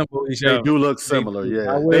resemble each other. They do look similar. do.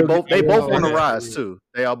 Yeah, I they will both give on the you that. rise too.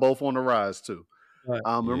 They are both on the rise too. Right.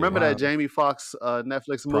 Remember that Jamie Foxx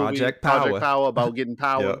Netflix movie Project Power about getting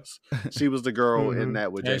powers? She was the girl in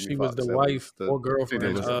that with And Jamie she was Foxx. the That wife the or girlfriend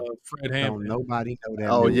female. of Fred Don't Hampton. nobody know that.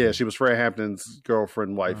 Oh movie. yeah, she was Fred Hampton's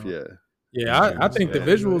girlfriend, wife. Yeah. Yeah, I think the Yeah.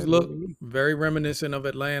 visuals look very reminiscent of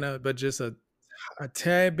Atlanta, but just a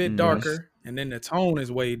tad bit darker, and then the tone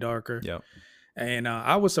is way darker. Yep. And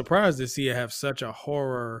I was surprised to see it have such a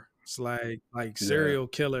horror like serial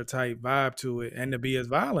killer type vibe to it, and to be as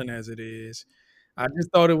violent as it is. I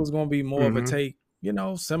just thought it was going to be more of a take,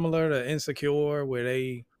 similar to Insecure, where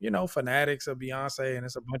they, fanatics of Beyonce, and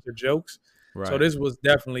it's a bunch of jokes. Right. So this was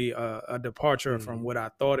definitely a departure from what I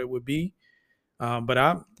thought it would be. But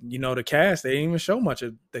the cast, they didn't even show much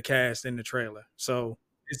of the cast in the trailer. So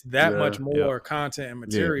it's that much more content and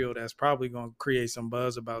material that's probably going to create some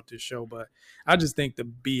buzz about this show. But I just think the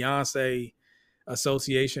Beyonce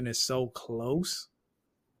association is so close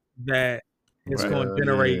that it's going to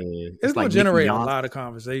generate, it's going like to generate a Nicki lot of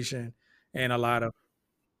conversation and a lot of.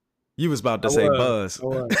 You was about to say buzz.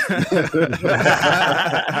 No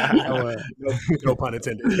pun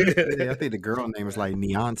intended. Yeah, I think the girl name is like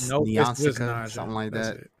Nope, it's just Neonsica, Naja. something like That's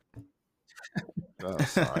that. it. Oh,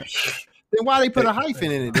 sorry. Then why they put a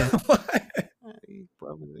hyphen in it? Then?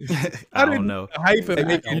 I don't know. The hyphen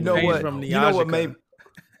make You know change what? from You know what Neajica. made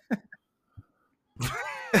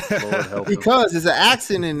Lord help him. Because there's an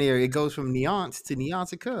accent in there. It goes from Neonce to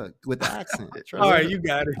Neonsica with the accent. All right, you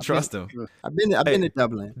got it. trust him. I've been to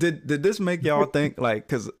Dublin. Did this make y'all think, like,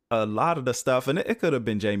 because a lot of the stuff, and it could have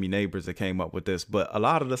been Jamie Neighbors that came up with this, but a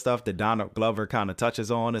lot of the stuff that Donald Glover kind of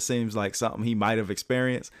touches on, it seems like something he might have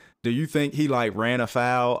experienced. Do you think he like ran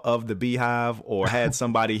afoul of the Beehive, or had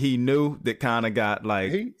somebody he knew that kind of got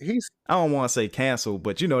like, He's I don't want to say canceled,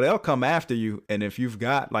 but they'll come after you, and if you've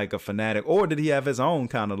got like a fanatic, or did he have his own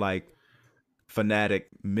kind of like fanatic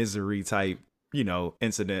Misery type,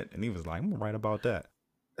 incident, and he was like, I'm gonna write about that.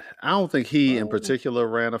 I don't think he in particular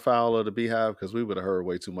ran afoul of the Beehive, because we would have heard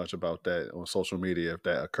way too much about that on social media if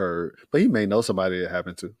that occurred. But he may know somebody that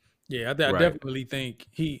happened to. Yeah, I Right. definitely think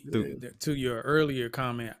to your earlier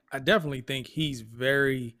comment, I definitely think he's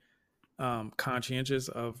very conscientious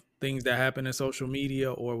of things that happen in social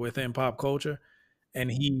media or within pop culture. And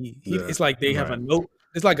he it's like they have a note.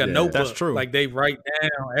 It's like a notebook. That's true. Like they write down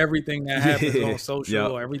everything that happens on social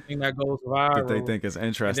Yep. or everything that goes viral. That they think is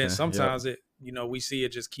interesting. And then sometimes we see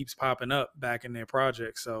it just keeps popping up back in their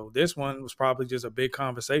projects. So this one was probably just a big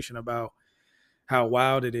conversation about how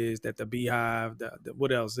wild it is that the Beehive,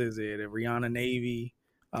 what else is it? The Rihanna Navy.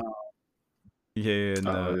 Yeah,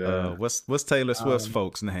 and what's Taylor Swift's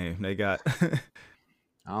folks' name? They got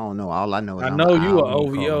I don't know. All I know is I know you an call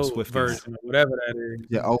them OVO Swifties. version, whatever that is.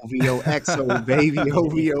 Yeah, OVO XO, baby.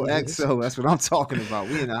 OVO XO. That's what I'm talking about.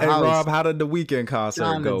 We in the Hey house. Rob, how did the weekend concert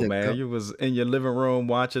Time go, to man? go. You was in your living room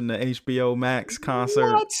watching the HBO Max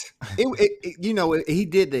concert. What? He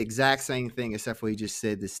did the exact same thing, except for he just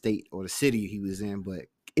said the state or the city he was in. But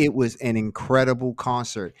it was an incredible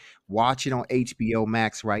concert. Watch it on HBO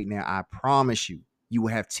Max right now. I promise you, you will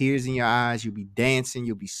have tears in your eyes. You'll be dancing.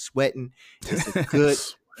 You'll be sweating. It's a good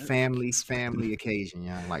family occasion.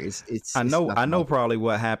 Yeah, like it's. I know nothing. probably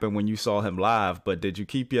what happened when you saw him live, but did you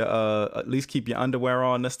keep your at least keep your underwear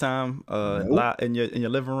on this time? Nope. In your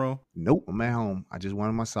living room? Nope, I'm at home. I just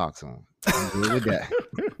wanted my socks on. I'm good with that.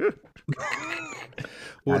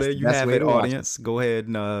 Well, That's there the you best have way it, to watch it. audience. Go ahead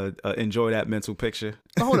and enjoy that mental picture.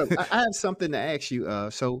 But hold up, I have something to ask you.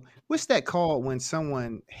 So what's that called when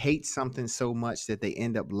someone hates something so much that they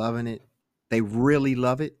end up loving it? They really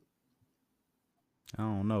love it. I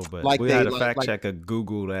don't know, but Like we they- had a like- fact like- checker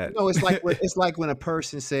Google that. No, it's like when a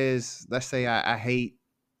person says, let's say I hate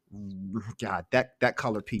God that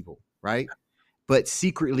color people, right? But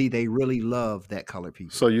secretly they really love that color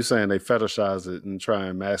people. So you saying they fetishize it and try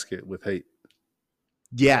and mask it with hate?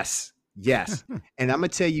 Yes. And I'm gonna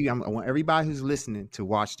tell you, I want everybody who's listening to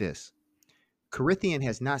watch this. Corinthian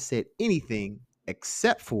has not said anything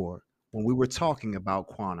except for when we were talking about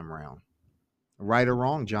Quantum Realm. Right or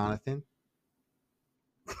wrong, Jonathan?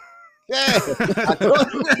 Yeah.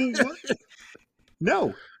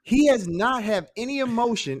 No, he has not have any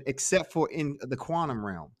emotion except for in the Quantum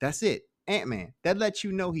Realm. That's it. Ant-Man. That lets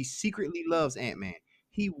you know he secretly loves Ant-Man.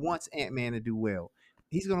 He wants Ant-Man to do well.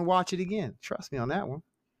 He's gonna watch it again. Trust me on that one.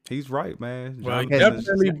 He's right, man. Well, Jonathan is-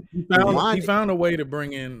 definitely he Reminded- found a way to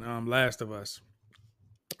bring in Last of Us,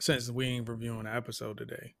 since we ain't reviewing the episode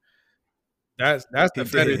today. That's the He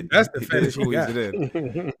fetish. did. That's the He did fetish he squeeze got. it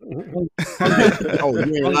in. Oh,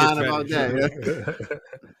 you ain't Fungus lying about that.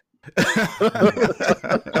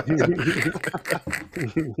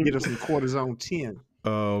 Get us some cortisone 10.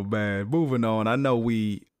 Oh man, moving on. I know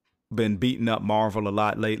we been beating up Marvel a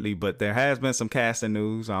lot lately, but there has been some casting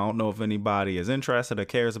news. I don't know if anybody is interested or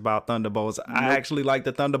cares about Thunderbolts. I actually like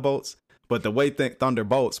the Thunderbolts, but the way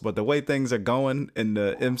things are going in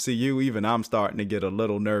the MCU, even I'm starting to get a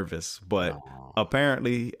little nervous. But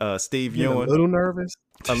apparently, Steve You Ewan, a little nervous.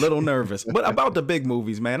 a little nervous. But about the big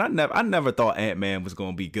movies, man, I never thought Ant-Man was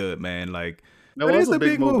gonna be good, man. Like, No, That it is was the a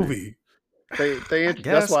big movie. That's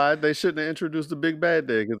guess. why they shouldn't have introduced the big bad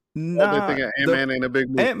day. Because nah, they think Ant-Man ain't a big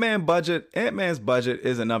movie. Ant-Man's budget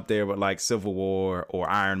isn't up there with like Civil War or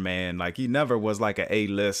Iron Man. Like, he never was like a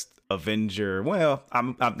A-list Avenger. Well,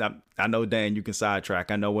 I know, Dan, you can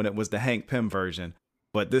sidetrack. I know when it was the Hank Pym version,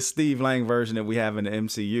 but this Steve Lang version that we have in the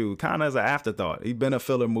MCU kind of as an afterthought. He's been a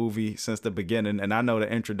filler movie since the beginning, and I know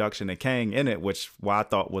the introduction of Kang in it, which I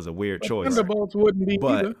thought was a weird choice. Thunderbolts wouldn't be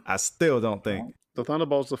But either. I still don't think. The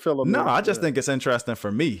Thunderbolts are filler. No, movie. I just think it's interesting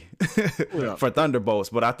for me for Thunderbolts,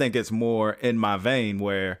 but I think it's more in my vein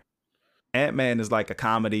where Ant-Man is like a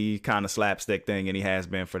comedy kind of slapstick thing, and he has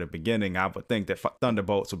been for the beginning. I would think that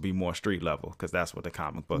Thunderbolts would be more street level because that's what the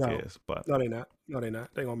comic book No. is. But No, they not.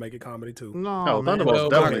 They're gonna make it comedy too. No, Oh, man. Thunderbolts Well,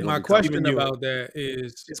 definitely my gonna be question Even you. about that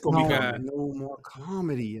is, It's gonna we be got no more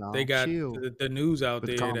comedy, y'all. they got Chill. the news out With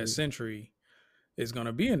there comedy. that Sentry is going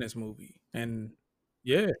to be in this movie, and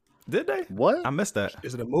yeah, did they? What? I missed that.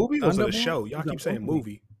 Is it a movie or is it a Thunderbolts? show? Y'all It's a keep saying movie.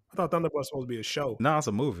 movie. I thought Thunderbolts was supposed to be a show. No, it's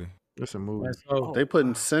a movie. It's a movie. and so They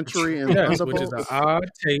putting Century in yes, which Thunderbolts? is an odd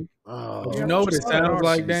take. Oh, But you know what it sounds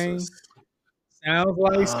like, Dane? Sounds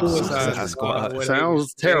like Suicide Suicide Squad. Squad. where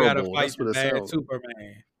Sounds they gotta terrible. fight That's what the it bad sounds.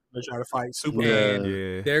 Superman. They try to fight Superman. Yeah.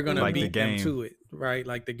 Yeah, They're gonna like the beat them game. to it, right?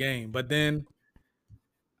 Like the game. But then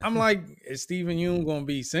I'm like, is Stephen Yeun gonna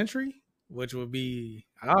be Sentry? Which would be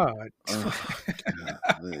odd.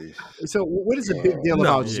 So, what is the big deal No,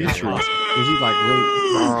 about yeah. Sentry? Is he like really?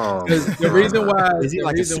 Oh, Because the reason why Is he the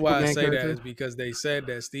like a reason why I Superman say that character? is because they said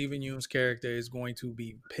that Stephen Yeun's character is going to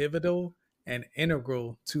be pivotal and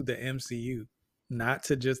integral to the MCU, not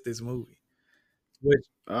to just this movie. Which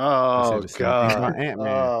oh He's God! not Ant-Man.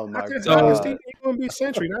 Oh my I just So- thought Steve gonna be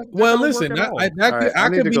Sentry. well, listen, I All right, I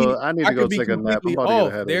need to go- I need to go could be take a nap. I'm completely about to get a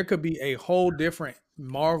off. headache. There could be a whole different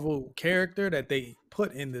Marvel character that they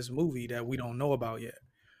put in this movie that we don't know about yet.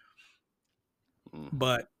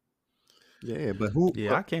 But Yeah, but who?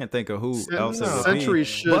 Yeah, I can't think of who Cent- else it would Century be.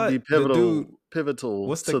 should But be the pivotal. dude- pivotal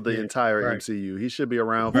What's the- to the yeah, entire right. MCU. He should be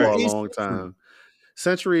around for Where a is long Sentry? time.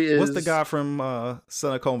 Sentry is What's the guy from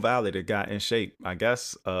Silicon Valley that got in shape? I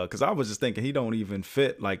guess because I was just thinking he don't even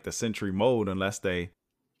fit like the Sentry mold unless they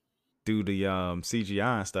do the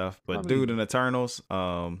CGI and stuff. But Probably- dude in Eternals,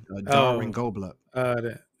 Darwin Goblet.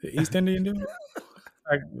 The East Indian dude.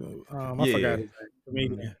 I Yeah. forgot his name.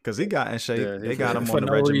 Comedian. because he got in shape, Yeah, they he's got like- him for on the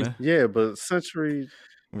no regimen, reason. yeah, but Sentry.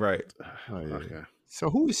 right? Oh, yeah. Okay. So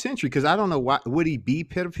who is Sentry? Because I don't know why would he be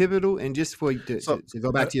pivotal? And just for to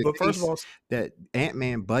go back to your But first of case, all, that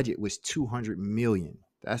Ant-Man budget was $200 million.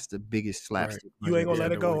 That's the biggest slapstick. you ain't gonna let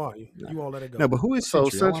budget it go, ever. are you? You won't let it go. No, but who is So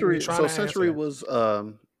Sentry? I wanna- Sentry, trying so to answer Sentry that. was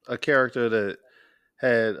a character that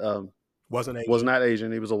had wasn't was not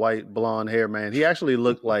Asian. He was a white blonde hair man. He actually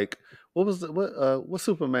looked like what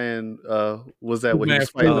Superman was that? When he was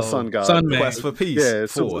fighting the sun god? Sun Man. Quest for Peace. Yeah,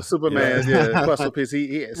 4. Superman. Yeah, Quest for Peace.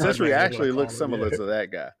 He Sentry Man, actually like looks all of similar it. to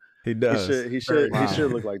that guy. He does. He should Wow.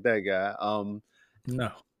 look like that guy.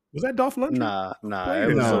 No. Was that Dolph Lundgren? Nah, Played it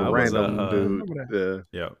was No, a it was random a, dude.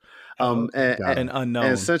 Yeah. Yeah, Got an unknown.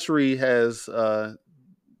 And Sentry has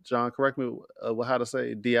John, correct me how to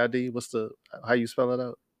say DID. What's how you spell it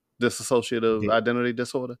out? Dissociative identity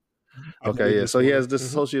disorder. Okay, yeah. So he has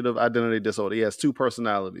dissociative identity disorder. He has two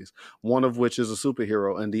personalities, one of which is a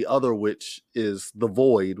superhero, and the other which is the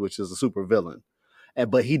Void, which is a supervillain.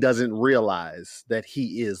 But he doesn't realize that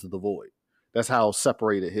he is the Void. That's how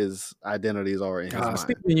separated his identities are in his mind.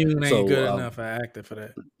 Stephen Yeun ain't So, good enough an actor for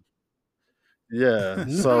that. Yeah.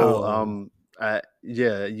 No. So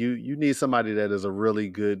you need somebody that is a really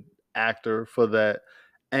good actor for that,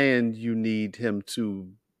 and you need him to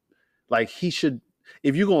he should.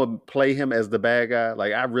 If you're going to play him as the bad guy,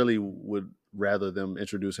 I really would rather them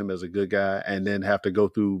introduce him as a good guy and then have to go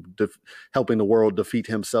through helping the world defeat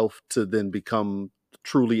himself to then become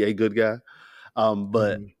truly a good guy.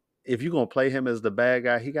 But if you're going to play him as the bad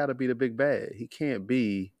guy, he got to be the big bad. He can't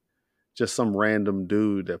be just some random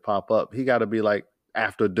dude that pop up. He got to be like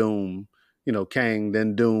after Doom, Kang,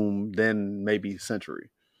 then Doom, then maybe Sentry.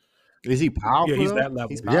 Is he powerful? Yeah, he's though? that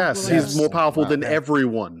level. powerful Yes, like he's that? more powerful than Wow.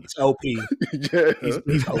 everyone. He's OP. Yeah.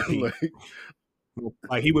 He's OP.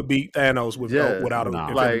 Like he would beat Thanos without Nah. a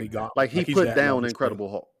Infinity Gauntlet. Like he he's put that down level Incredible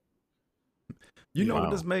Hulk. You know Wow. what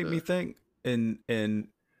this made me think? And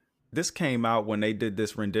this came out when they did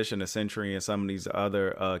this rendition of Sentry and some of these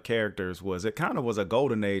other characters. It kind of was a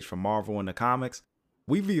golden age for Marvel in the comics.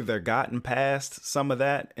 We've either gotten past some of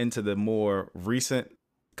that into the more recent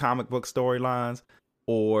comic book storylines,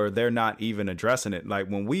 or they're not even addressing it. Like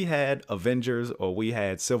when we had Avengers or we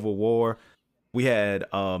had Civil War, we had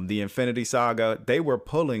the Infinity Saga, they were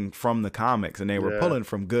pulling from the comics and they were pulling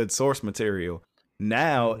from good source material.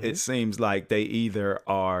 Now it seems like they either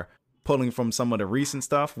are pulling from some of the recent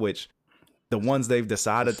stuff, which the ones they've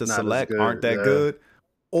decided It's to not as select good, aren't that yeah. good,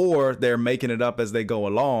 or they're making it up as they go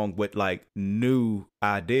along with new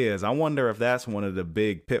ideas. I wonder if that's one of the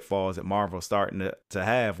big pitfalls that Marvel's starting to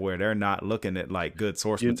have, where they're not looking at good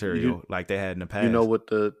source material like they had in the past. You know what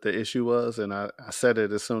the issue was? And I said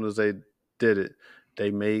it as soon as they did it. They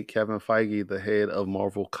made Kevin Feige the head of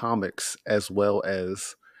Marvel Comics as well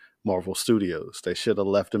as Marvel Studios. They should have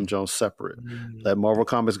left them Jones separate. Let Marvel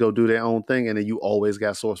Comics go do their own thing, and then you always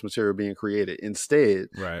got source material being created. Instead,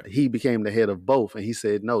 he became the head of both, and he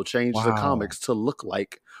said, no, change the comics to look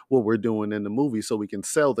like what we're doing in the movie so we can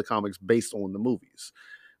sell the comics based on the movies.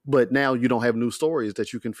 But now you don't have new stories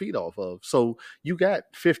that you can feed off of. So you got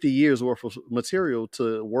 50 years worth of material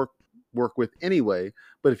to work with anyway.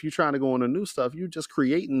 But if you're trying to go on the new stuff, you're just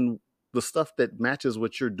creating the stuff that matches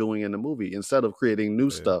what you're doing in the movie instead of creating new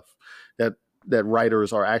stuff that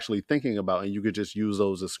writers are actually thinking about, and you could just use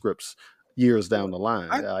those as scripts years down the line.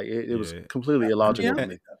 It was completely illogical to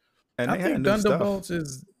me. And I think Thunderbolts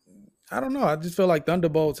is, I don't know. I just feel like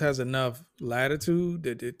Thunderbolts has enough latitude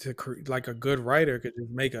to like a good writer could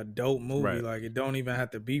just make a dope movie. Right. Like it don't even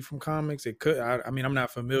have to be from comics. It could. I mean, I'm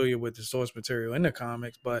not familiar with the source material in the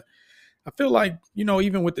comics, but I feel like,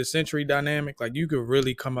 even with the Sentry dynamic, like you could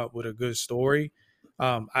really come up with a good story.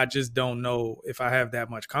 I just don't know if I have that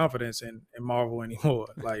much confidence in Marvel anymore.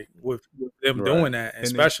 Like with them doing that,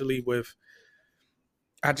 especially with,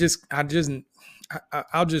 I'll just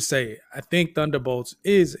say, I think Thunderbolts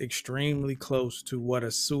is extremely close to what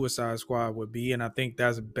a Suicide Squad would be, and I think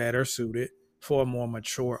that's better suited for a more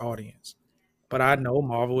mature audience. But I know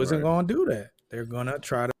Marvel isn't going to do that. They're going to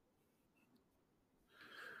try to.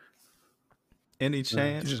 Any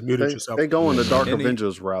chance? You just muted yourself. They go on the Dark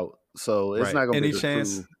Avengers route, so it's not going to be Any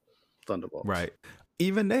chance? true Thunderbolts. Right.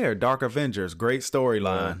 Even there, Dark Avengers, great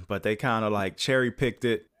storyline, but they kind of cherry picked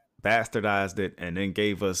it, bastardized it, and then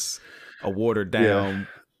gave us a watered down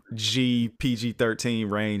PG-13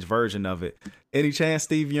 range version of it. Any chance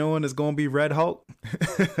Steve Yeun is going to be Red Hulk?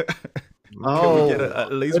 Oh, Can we get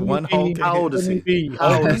at least one Hulk? How old is he?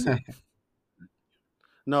 How old is he?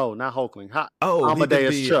 No, not Hulkling.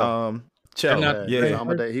 Amadeus Cho. Cho. Yeah.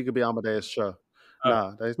 Amadeus. He could be Amadeus Cho.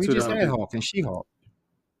 Nah, that's We two just different had people. Hulk and She-Hulk.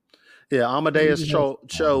 Yeah, Amadeus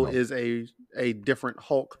Cho is a different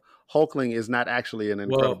Hulk. Hulkling is not actually an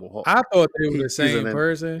Incredible Hulk. I thought they were the He's same an-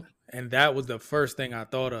 person, and that was the first thing I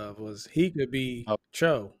thought of was he could be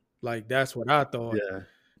Cho. Like that's what I thought. Yeah.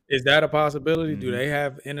 Is that a possibility? Do Mhm. they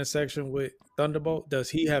have intersection with Thunderbolt? Does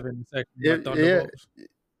he have intersection Yeah, with Thunderbolts?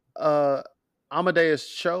 Amadeus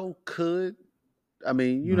Cho could. I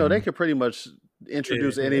mean, you know, they could pretty much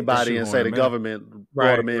introduce anybody and shoehorn say the him in. government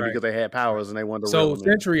brought them in Right. because they had powers and they wanted to So reel them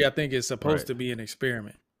in. Sentry, I think, is supposed to be an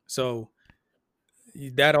experiment. So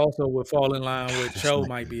that also would fall in line with Cho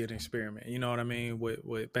might be an experiment. You know what I mean?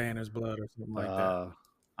 With Banner's blood or something like that.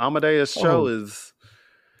 Amadeus Cho is,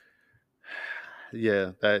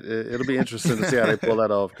 it'll be interesting to see how they pull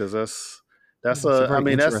that off because that's It's a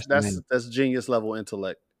very that's genius level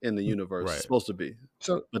intellect in the universe. Right. It's supposed to be.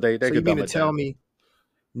 So, But they so you could mean dumb to it tell down. me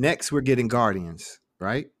next we're getting Guardians,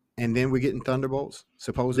 right? And then we're getting Thunderbolts,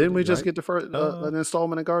 supposedly. Didn't we just right? get the first an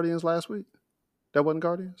installment of Guardians last week? That wasn't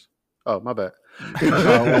Guardians? Oh, my bad.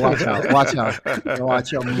 well, watch out.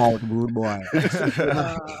 Watch out, multiple boy.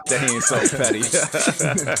 They ain't so petty.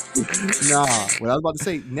 Nah, what I was about to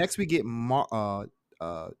say, next we get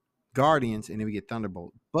Guardians and then we get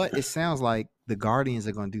Thunderbolt. But it sounds like the Guardians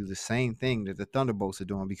are going to do the same thing that the Thunderbolts are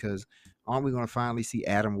doing because aren't we going to finally see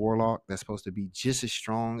Adam Warlock that's supposed to be just as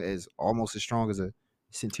strong as almost as strong as a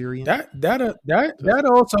Centurion? That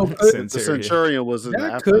also could, The Centurion was in the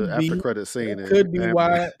That after could be- credit scene. that in could be Ant-Man.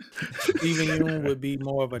 why Steven Yeun would be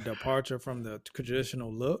more of a departure from the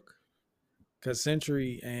traditional look. Because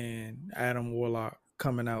Sentry and Adam Warlock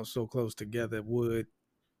coming out so close together would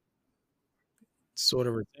sort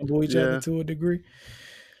of resemble each other Yeah. to a degree.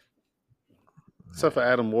 Except for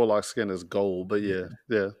Adam Warlock's skin is gold, but yeah.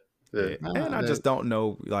 And I just don't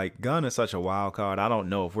know. Like, Gunn is such a wild card. I don't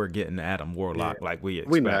know if we're getting Adam Warlock like we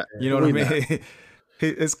expect. not. You know what We I mean?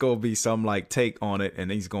 It's gonna be some like take on it,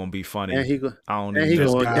 and he's gonna be funny. And he go- I don't And he even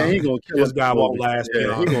gonna guy- kill this him. guy in the won't movie. last Yeah,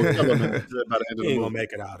 beyond- he gonna kill him by the end of He the ain't movie. gonna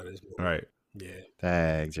make it out of this movie. right. Yeah.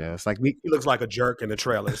 Dang, just like we He looks like a jerk in the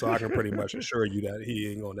trailer, so I can pretty much assure you that he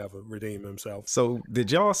ain't gonna never redeem himself. So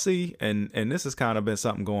did y'all see? And this has kind of been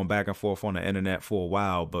something going back and forth on the internet for a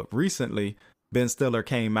while, but recently Ben Stiller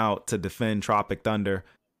came out to defend Tropic Thunder,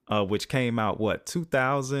 which came out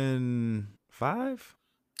 2005?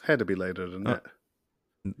 Had to be later than that.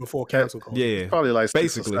 Before cancel culture. Yeah, Probably like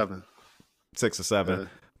basically 6 or 7. 6 or 7. Yeah.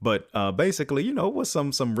 But basically, you know, with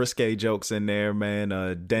some risque jokes in there, man.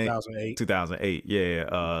 2008. 2008,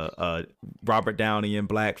 yeah. Robert Downey in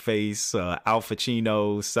blackface. Al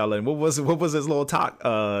Pacino selling what was his little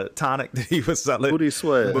tonic that he was selling? Booty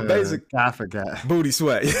sweat. But basically, I forgot. booty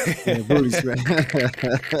sweat. Yeah, booty sweat.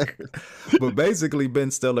 But basically,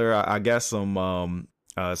 Ben Stiller, I guess some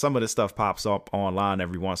of this stuff pops up online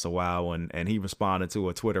every once in a while, and he responded to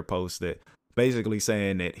a Twitter post that basically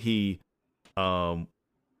saying that he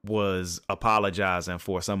was apologizing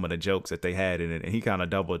for some of the jokes that they had in it, and he kind of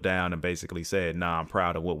doubled down and basically said, "Nah, I'm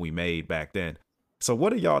proud of what we made back then." So,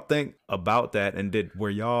 what do y'all think about that? And were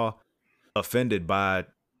y'all offended by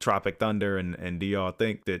Tropic Thunder? And do y'all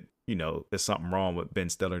think that, you know, there's something wrong with Ben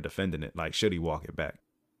Stiller defending it? Like, should he walk it back?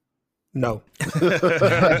 No.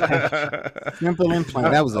 Simple and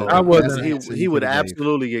plain. That was I wasn't- He would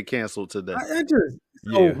absolutely get canceled today. I just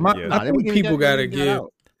Yeah, my, yeah. Nah, I they were think getting people that- got to they got give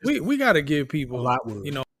out. we got to give people A lot would.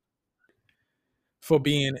 you know, for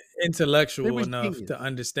being They intellectual were enough genius. to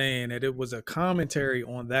understand that it was a commentary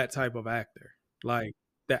on that type of actor. Like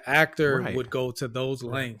the actor Right. would go to those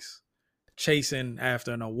lengths chasing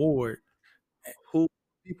after an award. Who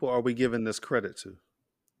people are we giving this credit to?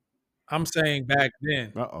 I'm saying back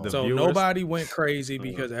then. Uh-oh. The So viewers? nobody went crazy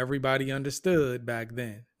because everybody understood back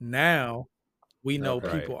then. Now we know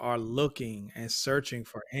Okay. people are looking and searching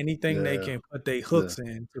for anything they Yeah. can put their hooks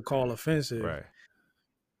in to call offensive. Right.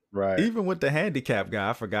 Right. Even with the handicap guy,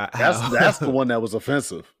 I forgot. That's the one that was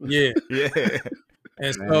offensive. Yeah. Yeah.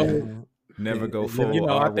 And so, Man. Never go You full know,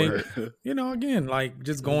 I R think- word. again, like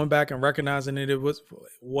just going back and recognizing that it was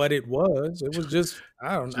what it was. It was just,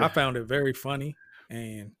 I found it very funny,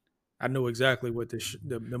 and I knew exactly what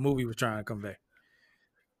the movie was trying to convey.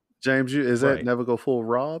 James, is Right. that Never Go Full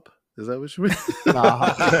Rob? Is that what you mean?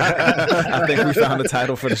 I think we found the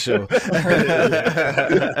title for the show.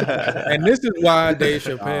 And this is why Dave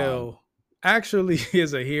Chappelle actually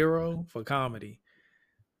is a hero for comedy,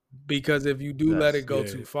 Because if you do let it go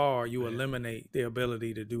yeah, too far, you eliminate the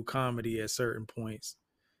ability to do comedy at certain points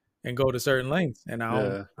and go to certain lengths. And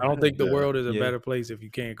I don't think the world is a better place if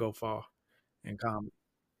you can't go far in comedy.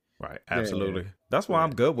 Right. Absolutely. That's why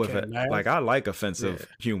I'm good with Can't it. laugh. Like, I like offensive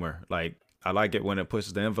humor. Like, I like it when it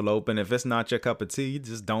pushes the envelope. And if it's not your cup of tea,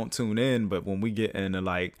 just don't tune in. But when we get into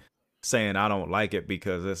like saying I don't like it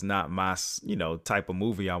because it's not my, type of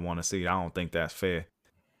movie I want to see, I don't think that's fair.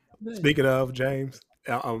 Speaking of, James,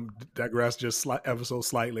 digress just ever so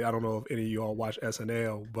slightly. I don't know if any of you all watch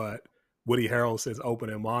SNL, but Woody Harrelson's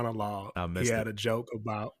opening monologue, he had a joke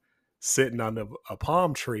about sitting under a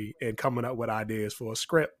palm tree and coming up with ideas for a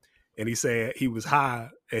script. And he said he was high,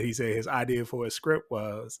 and he said his idea for his script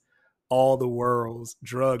was all the world's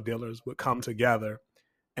drug dealers would come together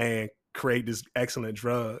and create this excellent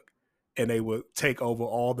drug, and they would take over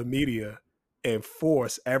all the media and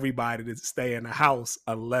force everybody to stay in the house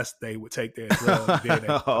unless they would take their drugs.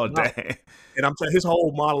 Oh, dang. And I'm saying his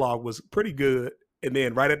whole monologue was pretty good. And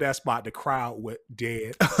then right at that spot, the crowd went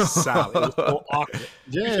dead silent. It was so awkward.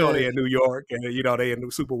 Yeah. You know, they in New York and, they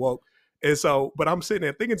in super woke. And so, but I'm sitting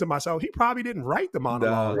there thinking to myself, he probably didn't write the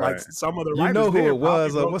monologue. Nah, like some of the writers. You know who there it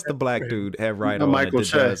was? probably What's the black dude have right No, on Michael it?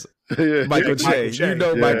 Che. Michael Che. You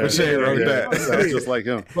know Michael Che wrote that. Sounds just like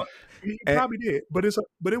him. But he probably did. But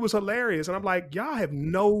it was hilarious. And I'm like, y'all have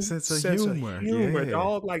no sense of humor, Yeah.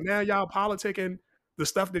 dog. Like now y'all politicking the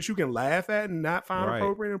stuff that you can laugh at and not find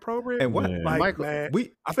appropriate. And what? Like, Michael, man,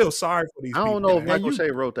 I feel sorry for these I people. don't know if man. Michael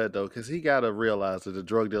Che wrote that though, because he got to realize that the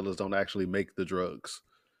drug dealers don't actually make the drugs.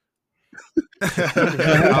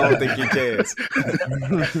 I don't think he cares.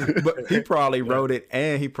 But he probably wrote it,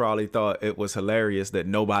 and he probably thought it was hilarious that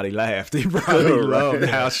nobody laughed. He probably loved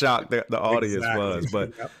how shocked the audience was.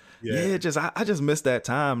 But I just missed that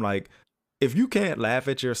time. Like, if you can't laugh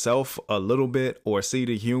at yourself a little bit or see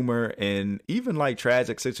the humor in even like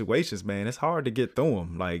tragic situations, man, it's hard to get through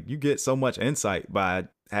them. Like, you get so much insight by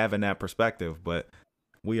having that perspective, but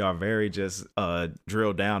we are very just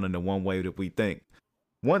drilled down into one way that we think.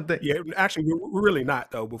 One thing, actually, we're really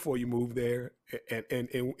not though. Before you move there, and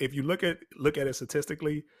if you look at it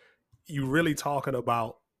statistically, you're really talking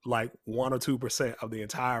about like 1 or 2% of the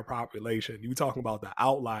entire population. You're talking about the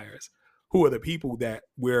outliers, who are the people that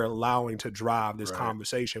we're allowing to drive this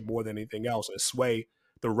conversation more than anything else and sway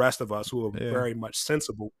the rest of us who are very much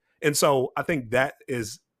sensible. And so I think that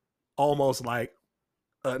is almost like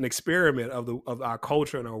an experiment of our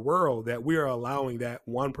culture and our world, that we are allowing that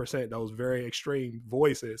 1%, those very extreme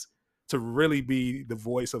voices, to really be the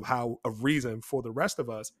voice of reason for the rest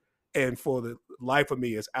of us. And for the life of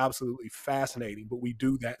me, it's absolutely fascinating, but we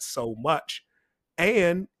do that so much.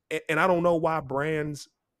 And I don't know why brands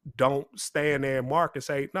don't stand there and mark and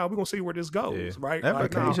say, no, we're going to see where this goes, right?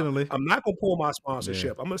 Like, occasionally. I'm not going to pull my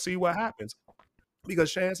sponsorship. I'm going to see what happens.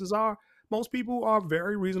 Because chances are, most people are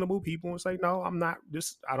very reasonable people and say, no, I'm not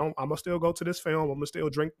I'm going to still go to this film. I'm going to still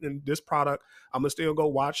drink in this product. I'm going to still go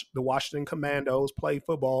watch the Washington Commandos play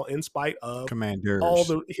football in spite of all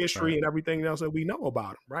the history and everything else that we know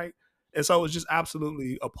about them, right? And so it's just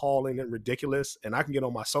absolutely appalling and ridiculous. And I can get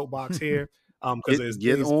on my soapbox here because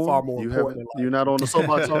it's far more important. You're not on the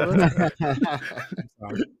soapbox already?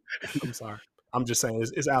 I'm sorry. I'm just saying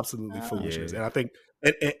it's absolutely foolishness. And I think,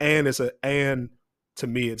 and to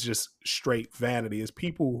me, it's just straight vanity. It's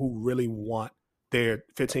people who really want their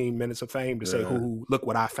 15 minutes of fame to say, "Who? Look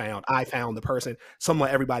what I found! I found the person." Someone,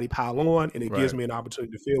 everybody pile on, and it gives me an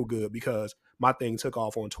opportunity to feel good because my thing took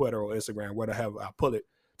off on Twitter or Instagram, where the hell I pull it,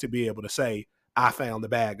 to be able to say, "I found the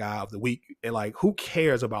bad guy of the week." And like, who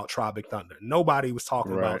cares about Tropic Thunder? Nobody was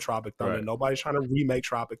talking about Tropic Thunder. Nobody's trying to remake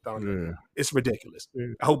Tropic Thunder. It's ridiculous.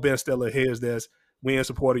 I hope Ben Stiller hears this. We in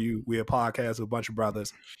support of you. We're a podcast of a bunch of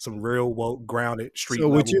brothers, some real woke, grounded street. So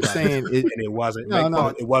what you're saying is, and it wasn't.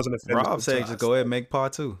 It wasn't offensive. Rob said, "Just go ahead and make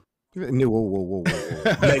part 2." No, whoa.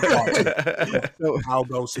 Make part 2. So, I'll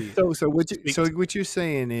go see it. So what you're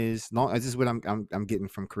saying is, this is what I'm getting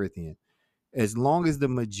from Corinthian. As long as the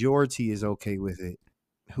majority is okay with it,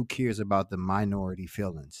 who cares about the minority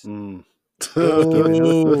feelings? First of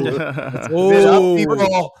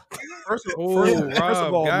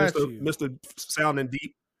all, Mr. Sounding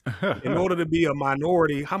Deep, in order to be a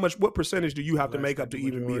minority, what percentage do you have to make up to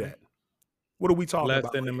even be that? What are we talking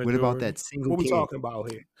about? What about that single? What are we talking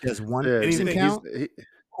about here? Does one person count?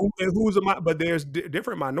 But there's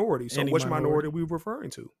different minorities. So which minority are we referring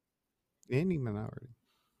to? Any minority.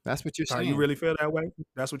 That's what you're saying. You really feel that way?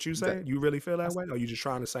 That's what you say? You really feel that way? Or are you just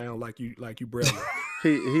trying to sound like you brilliant?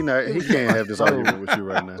 He can't have this argument with you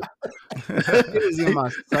right now. It was in my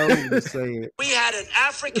soul to say it. We had an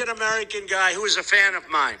African American guy who was a fan of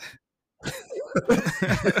mine.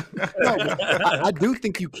 No, I do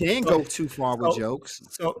think you can go too far with jokes.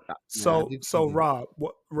 So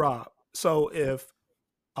Rob. So if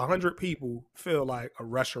 100 people feel like a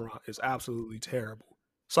restaurant is absolutely terrible,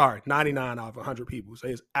 sorry, 99 out of 100 people say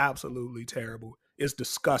it's absolutely terrible, it's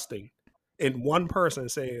disgusting, and one person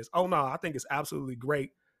says, "Oh no, I think it's absolutely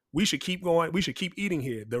great. We should keep going. We should keep eating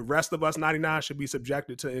here. The rest of us 99 should be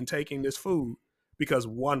subjected to intaking this food because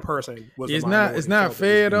one person was." It's not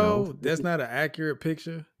fair though. That's not an accurate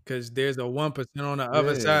picture because there's a 1% on the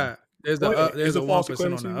other side. There's a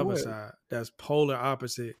 1% on the other side that's polar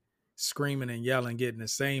opposite, screaming and yelling, getting the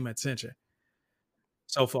same attention.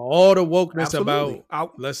 So for all the wokeness about,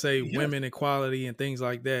 let's say, women equality and things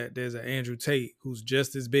like that, there's an Andrew Tate who's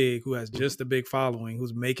just as big, who has just a big following,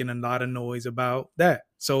 who's making a lot of noise about that.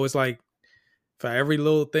 So it's like for every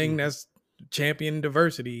little thing that's championing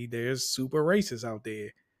diversity, there's super racists out there.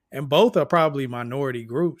 And both are probably minority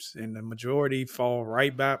groups, and the majority fall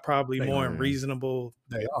right back, probably more reasonable,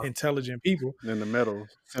 intelligent people. In the middle.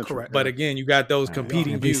 Correct. But again, you got those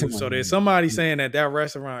competing views. So there's somebody saying that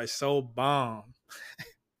restaurant is so bomb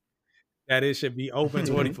that it should be open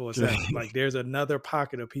 24/7. Like there's another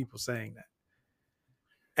pocket of people saying that.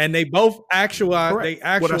 And they both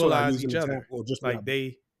actualize each other. Like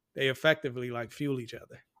they effectively like fuel each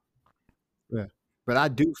other. Yeah.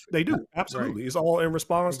 But they do. Absolutely. Right. It's all in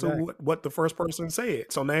response to what the first person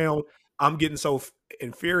said. So now I'm getting so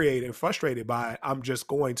infuriated and frustrated by it. I'm just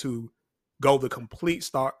going to go the complete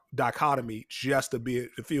dichotomy just to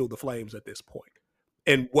feel the flames at this point.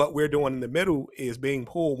 And what we're doing in the middle is being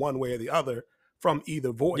pulled one way or the other from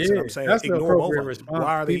either voice. And I'm saying that's ignore the appropriate both response.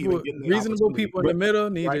 Why are they even getting the reasonable people in the middle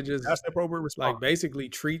need to just that's the appropriate response. Like basically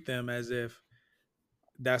treat them as if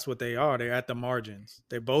that's what they are. They're at the margins.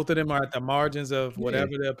 Both of them are at the margins of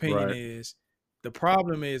whatever their opinion is. The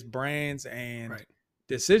problem is brands and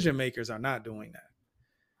decision makers are not doing that.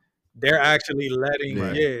 They're actually letting,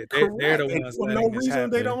 they're the ones for letting no this reason happen.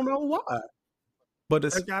 they don't know why. But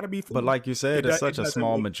it's gotta be. But like you said, it's such a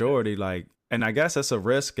small majority. Like, and I guess it's a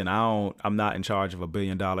risk. And I'm not in charge of $1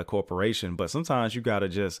 billion corporation. But sometimes you gotta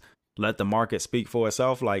just let the market speak for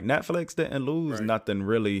itself. Like Netflix didn't lose nothing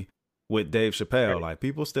really with Dave Chappelle. Like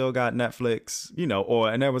people still got Netflix,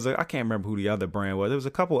 and there was I can't remember who the other brand was. There was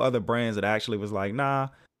a couple other brands that actually was like, nah,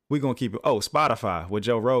 we're gonna keep it. Oh, Spotify with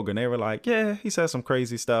Joe Rogan. They were like, yeah, he says some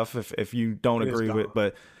crazy stuff if you don't agree with,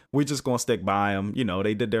 but we're just gonna stick by him.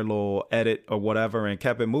 They did their little edit or whatever and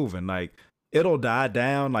kept it moving. Like it'll die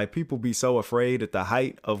down. Like people be so afraid at the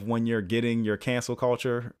height of when you're getting your cancel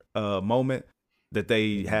culture moment that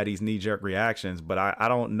they had these knee-jerk reactions. But I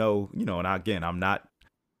don't know, and again, I'm not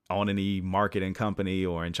on any marketing company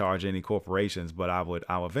or in charge of any corporations, but I would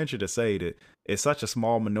venture to say that it's such a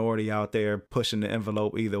small minority out there pushing the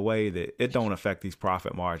envelope either way that it don't affect these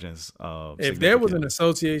profit margins. If there was an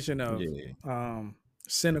association of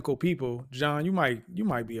cynical people, John, you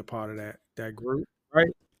might be a part of that group,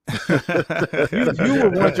 right? you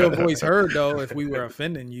would want your voice heard though if we were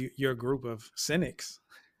offending your group of cynics,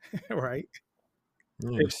 right?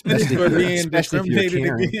 If cynics were being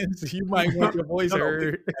discriminated against, you might want your voice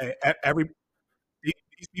heard.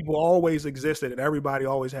 These people always existed, and everybody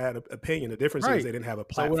always had an opinion. The difference is they didn't have a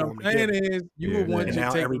platform. So what I'm saying is, you would want to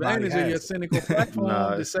take advantage of your cynical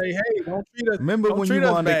platform to say, "Hey, don't treat us. Remember when treat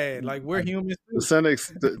us bad? Like we're humans."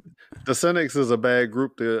 The cynics is a bad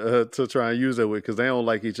group to try and use it with because they don't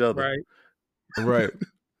like each other. Right.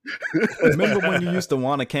 Remember when you used to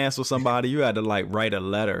want to cancel somebody, you had to like write a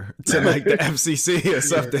letter to like the FCC or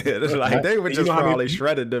something. Like they would just probably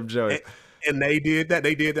shredded them joints. And they did that.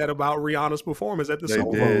 They did that about Rihanna's performance at the Super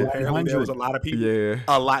Bowl. Apparently, there was a lot of people. Yeah.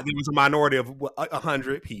 There was a minority of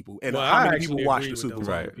 100 people. And how many people watched the Super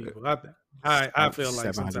Bowl? I feel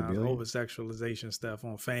like sometimes over sexualization stuff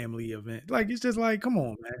on family events, like it's just like, come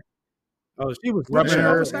on, man. Oh, she was rubbing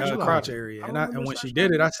her crotch area, and when she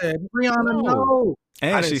did it, I said, "Rihanna, no!"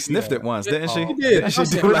 And she sniffed it once, didn't she? She did. I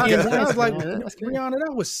was like, Rihanna,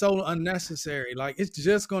 that was so unnecessary. Like, it's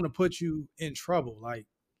just going to put you in trouble. Like,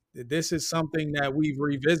 this is something that we've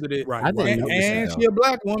revisited. Right. And she a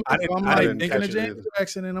black woman. I'm like thinking of Janet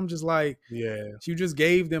Jackson, and I'm just like, you just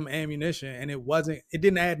gave them ammunition, and it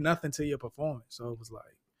didn't add nothing to your performance. So it was like,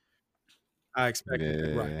 I expected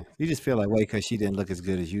it. Right. You just feel like, wait, because she didn't look as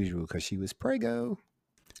good as usual because she was prego.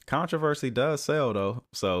 Controversy does sell though,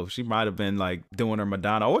 so she might have been like doing her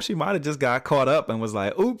Madonna, or she might have just got caught up and was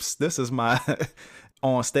like, "Oops, this is my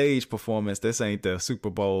on stage performance. This ain't the Super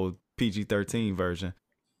Bowl PG-13 version."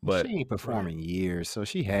 But she ain't performing years, so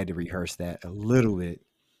she had to rehearse that a little bit.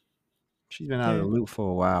 She's been out of the loop for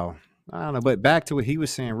a while. I don't know, but back to what he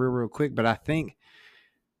was saying real quick. But I think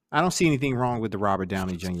I don't see anything wrong with the Robert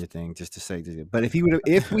Downey Jr. thing. Just to say this, but if he would have,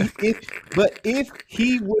 if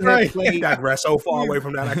he would have played, digress so far away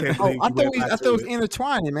from that. I can't believe. I thought it was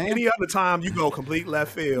intertwining, man. Any other time you go complete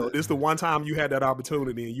left field. This is the one time you had that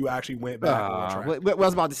opportunity and you actually went back on track. What I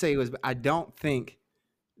was about to say was, I don't think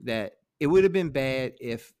that it would have been bad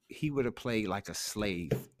if he would have played like a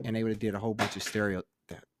slave and they would have did a whole bunch of stereotypes.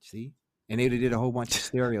 See? And they would have did a whole bunch of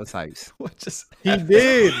stereotypes. He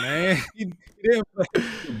did, man. He did.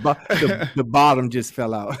 The bottom just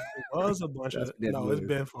fell out. It was a bunch of it's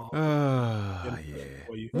been for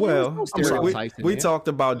yeah. Well, we talked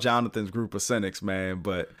about Jonathan's group of cynics, man,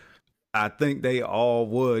 but I think they all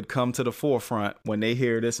would come to the forefront when they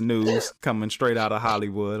hear this news coming straight out of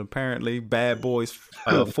Hollywood. Apparently, Bad Boys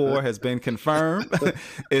 4 has been confirmed.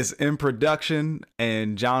 It's in production,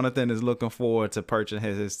 and Jonathan is looking forward to purchasing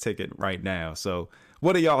his ticket right now. So,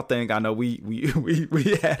 what do y'all think? I know we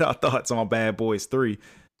had our thoughts on Bad Boys 3.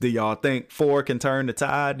 Do y'all think 4 can turn the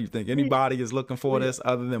tide? You think anybody is looking for this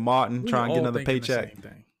other than Martin trying to get another paycheck?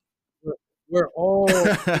 We're all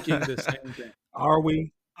thinking the same thing. Are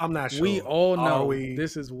we? I'm not sure. We all know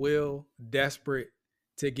this is Will desperate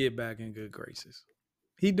to get back in good graces.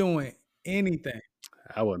 He doing anything.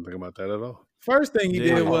 I wasn't thinking about that at all. First thing he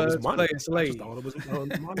did was play a slave. I just thought it was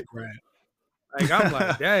money grab. Like, I'm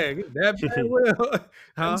like, dang, that bad Will.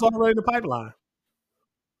 That was already in the pipeline.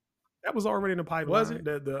 That was already in the pipeline. Was it?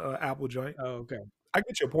 The Apple joint. Oh, okay. I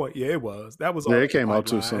get your point. Yeah, it was. That was. Yeah, it came out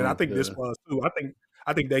too soon. And I think this was too.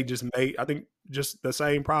 I think they just made. I think just the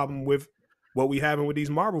same problem with what we having with these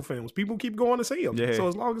Marvel films. People keep going to see them. Yeah. So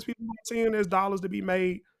as long as people are seeing there's dollars to be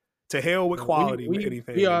made, to hell with quality with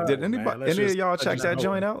anything. Did any of y'all check that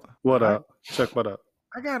joint out? What up? Check what up?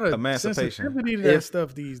 I got a sensitivity to that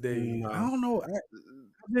stuff these days. I don't know.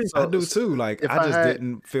 I do too. Like I just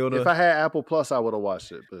didn't feel the. If I had Apple Plus, I would have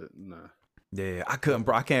watched it, but no. Yeah, I couldn't,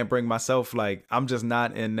 bro. I can't bring myself. Like, I'm just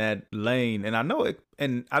not in that lane. And I know it,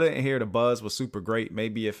 and I didn't hear the buzz was super great.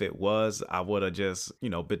 Maybe if it was, I would have just,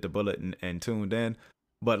 bit the bullet and tuned in.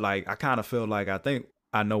 But like, I kind of feel like I think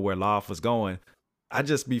I know where Loft was going. I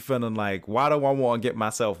just be feeling like, why do I want to get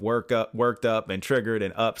myself worked up and triggered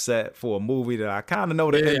and upset for a movie that I kind of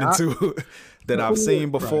know the ending to, that I've seen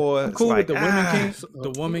before? I'm cool with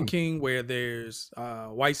the Woman King, where there's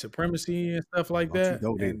white supremacy and stuff like that,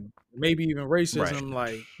 and maybe even racism,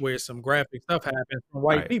 like where some graphic stuff happens from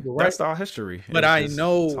white people. Right, that's our history. But I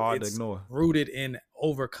know it's hard to ignore. Rooted in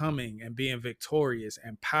overcoming and being victorious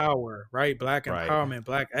and power, right? Black empowerment,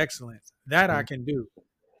 Black excellence. That I can do.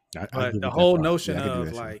 But the whole notion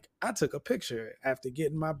of like, I took a picture after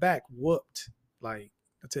getting my back whooped, like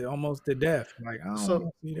almost to death. Like, I don't want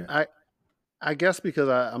to see that. I guess because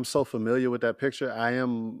I'm so familiar with that picture, I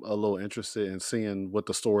am a little interested in seeing what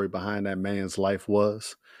the story behind that man's life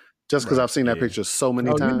was. Just because I've seen that picture so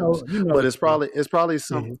many times, but it's probably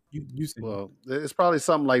something. It's probably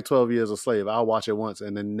something like 12 Years a Slave. I'll watch it once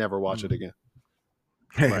and then never watch it again.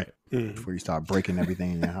 Right before you start breaking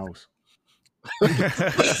everything in your house. Can't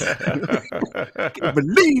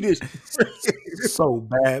believe this. So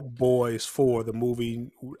Bad Boys 4, the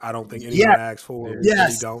movie. I don't think anyone asked for.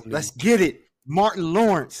 Yes, really don't. Let's get it. Martin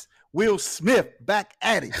Lawrence, Will Smith, back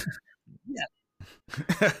at it.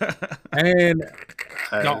 And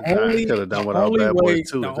the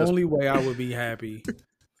only way I would be happy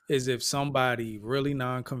is if somebody really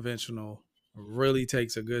non-conventional really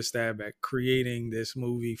takes a good stab at creating this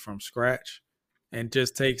movie from scratch. And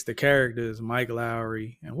just takes the characters, Mike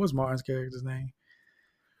Lowry, and what's Martin's character's name?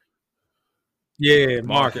 Yeah,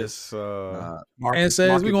 Marcus. And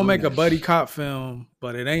says we're gonna make a buddy cop film,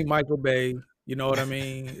 but it ain't Michael Bay. You know what I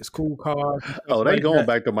mean? It's cool cars. Oh, they going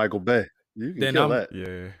back to Michael Bay. You can kill that.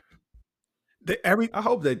 Yeah. I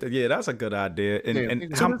hope that. Yeah, that's a good idea.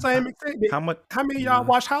 And how many of y'all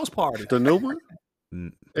watch House Party? The new one.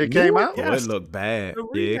 It came out. Yes. It looked bad.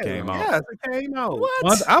 Yeah, it came out. Yes, it came out.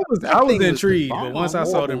 What? I was intrigued, but once I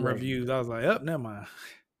saw them reviews, I was like, "Oh, never mind."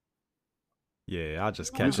 Yeah, I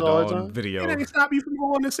just catch it on video. It ain't stop you from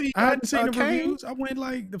going to see. I hadn't seen the reviews. I went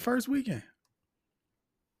like the first weekend.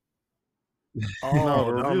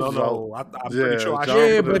 No. I'm pretty sure I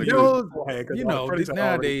should. But those,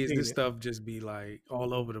 nowadays this stuff just be like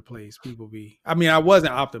all over the place. People be. I mean, I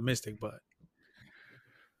wasn't optimistic, but.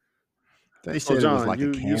 They said John, it was like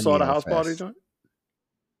you saw the House Party, John?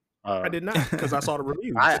 I did not, because I saw the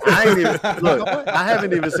reviews. I ain't even, look, I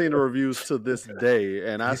haven't even seen the reviews to this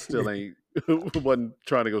day, and I still wasn't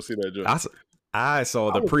trying to go see that joint. I saw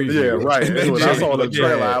the preview. Yeah, right. When I saw the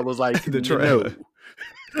trailer, I was like, the trailer.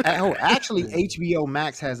 Actually, HBO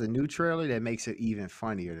Max has a new trailer that makes it even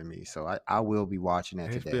funnier to me. So I will be watching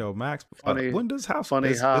that today. HBO Max. Funny, when does House funny,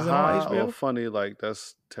 is it on HBO? or funny like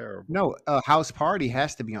that's terrible. No, House Party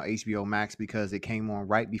has to be on HBO Max because it came on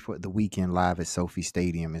right before The Weekend Live at Sophie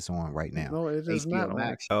Stadium is on right now. No, it is not HBO on.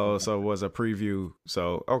 Max. Oh, so it was a preview.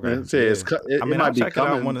 So okay, It I mean, might I'll be check it out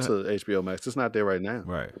coming when to HBO Max. It's not there right now.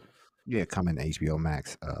 right. Yeah, coming to HBO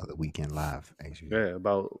Max. The Weekend Live. HBO.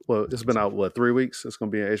 Yeah, it's been out 3 weeks. It's gonna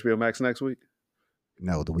be on HBO Max next week.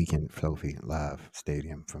 No, The Weekend Sophie Live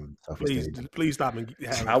Stadium from Sophie Stadium. Please stop and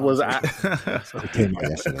have It came out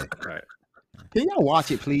yesterday. Right. Can y'all watch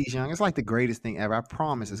it, please, young? It's like the greatest thing ever. I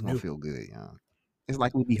promise it's gonna feel good, young. It's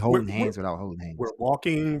like we be holding hands without holding hands. We're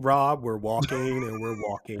walking, Rob. We're walking and we're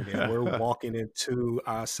walking and we're walking into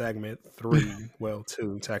our segment 3. Well,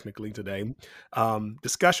 2 technically today.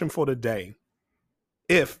 Discussion for the day.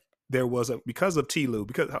 If there was because of T-Lou,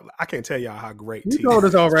 because I can't tell y'all how great You told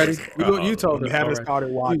us already. You told you us haven't already.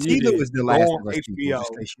 started watching. T-Lou is the last Go of on us people, HBO.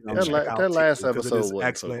 just in case you don't check out That last T-Lou, 'cause it episode is wasn't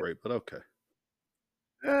excellent. so great, but okay.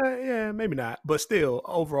 Yeah, maybe not. But still,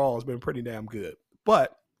 overall, it's been pretty damn good.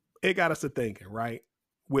 But it got us to thinking, right?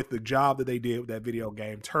 With the job that they did with that video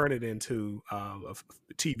game, turn it into a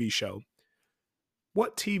TV show.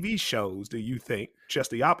 What TV shows do you think,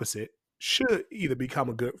 just the opposite, should either become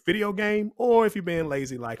a good video game, or if you're being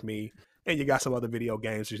lazy like me and you got some other video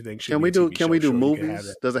games that you think should Can be we a do? TV Can show, we do sure, you can have movies?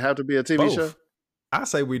 that. Does it have to be a TV Both. show? I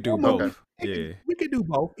say we do Or both. movies. Yeah. We could do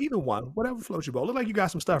both. Either one. Whatever floats your boat. Look like you got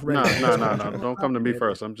some stuff ready. No. Don't come to me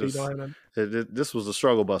first. I'm You just. don't have none? This was a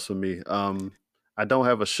struggle bus for me. I don't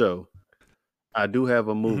have a show. I do have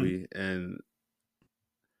a movie, and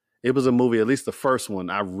it was a movie. At least the first one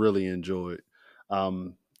I really enjoyed.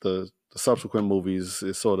 The subsequent movies,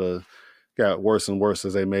 it sort of got worse and worse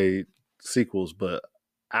as they made sequels. But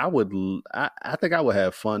I think I would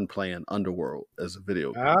have fun playing Underworld as a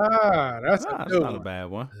video game. That's a That's good not a one. bad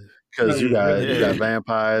one. Because you got Yeah.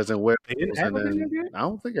 vampires and werewolves, They didn't have and a video then game? I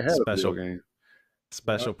don't think it had Special a video game.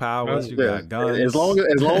 Special powers. You Yeah, got guns. as long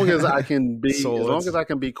as I can be Swords.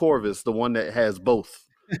 Corvus, the one that has both.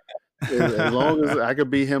 as long as I could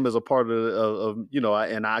be him as a part of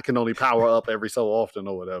and I can only power up every so often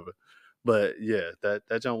or whatever. But yeah, that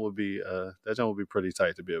jump would be pretty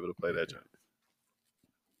tight to be able to play that jump.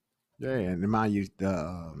 Yeah, and remind you,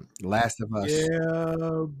 the Last of Us.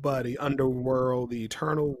 Yeah, buddy. Underworld, the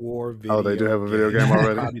Eternal War video. Oh, they do have a video game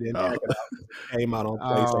already? Probably didn't check it out. Came out on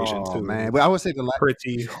PlayStation 2. Oh man, but I would say the last.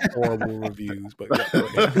 Pretty horrible reviews, but yeah, go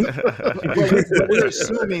ahead. But we're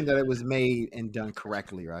assuming that it was made and done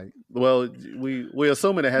correctly, right? Well, we're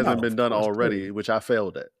assuming it hasn't No, been done of course, already, which I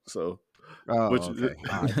failed at. So Oh, Which- okay.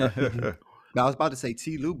 All right. Now, I was about to say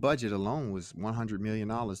T-Lou budget alone was $100 million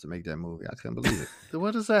to make that movie. I couldn't believe it.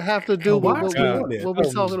 what does that have to do with Why what God. we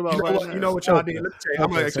talking about right now? You know what y'all did? Let me tell you. I'm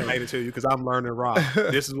gonna explain it to you because I'm learning Rob.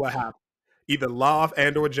 This is what happened. Either Love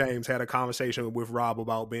and or James had a conversation with Rob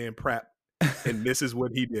about being prep, and this is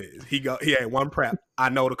what he did. He had one prep. I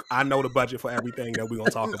know the budget for everything that we're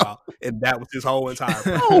gonna talk about, and that was his whole entire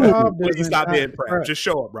prep. Please stop being prep. Just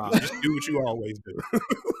show up, Rob. Just do what you always do.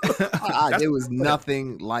 It was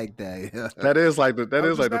nothing like that. That is like the that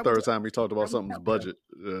third was- time he talked about that was something's happening. budget.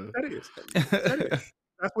 That is.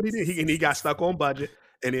 That's what he did. He got stuck on budget,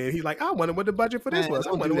 and then he's like, "I wonder what the budget for this Man, was.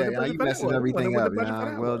 I don't wonder do what the that, budget you for that messing was. I everything wonder what up, the budget for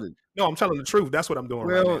John. that Well, was." No, I'm telling the truth. That's what I'm doing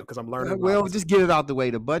right now because I'm learning. Well, Rob. just get it out the way.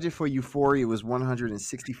 The budget for Euphoria was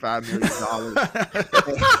 $165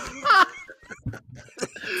 million.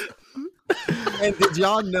 And did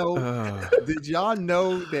y'all know? Did y'all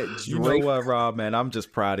know that Drake? You know what, Rob, man? I'm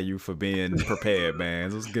just proud of you for being prepared,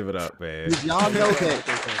 man. Let's give it up, man. Did y'all know that?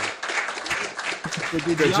 But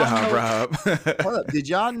did Good y'all job, know- Rob. Hold up. Did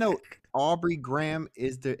y'all know Aubrey Graham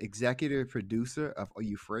is the executive producer of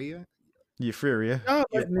Euphoria? Euphoria. Y'all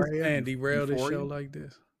Yeah, letting this right, man derail this Euphoria. show like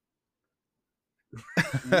this.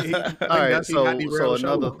 All right, so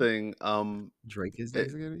another thing, Drake is the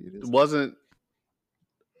executive producer. wasn't.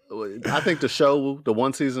 I think the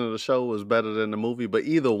one season of the show was better than the movie, but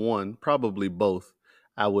either one, probably both.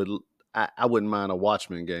 I wouldn't mind a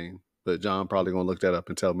Watchmen game, but John probably gonna look that up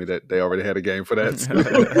and tell me that they already had a game for that.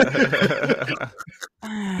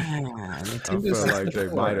 I feel like they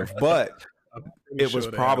might have, but it was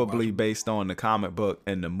probably based on the comic book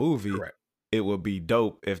and the movie. Correct. It would be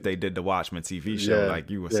dope if they did the Watchmen TV show, Yeah, like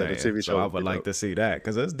you were yeah, the saying. TV show So I would would be like dope. to see that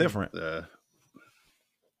because it's different. Yeah.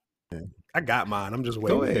 I got mine. I'm just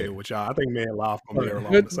waiting to ahead. hear with y'all. I think me and Love gonna be Good-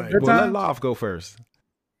 along the same. good Well, let time. Loft go first.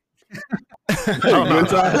 Oh, good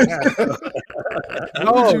time.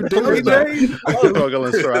 What you do, AJ? Struggle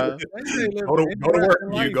and strive. Go to work.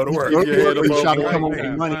 You go to work. Keep your head You above try to water. come up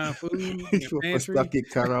with money. Find food in Before your pantry. stuff get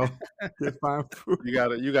cut off. Find food. You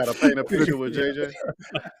gotta paint a picture with JJ.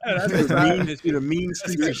 That's The a side mean, mission. the mean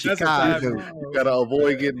streets of That's a side Chicago. mission. You gotta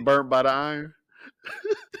avoid getting burnt by the iron.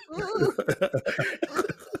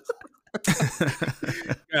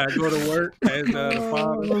 Gotta go to work as the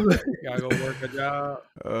father. Gotta go work a job.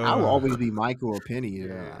 I will always be Michael or Penny,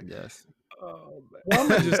 I guess. Well, I'm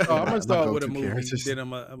gonna just start. I'm gonna My start with a go-to movie. characters. Then I'm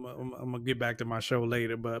gonna get back to my show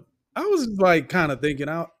later. But I was like kind of thinking.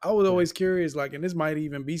 I was always curious, like, and this might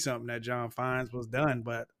even be something that John Fiennes was done.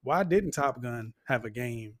 But why didn't Top Gun have a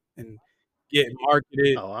game and get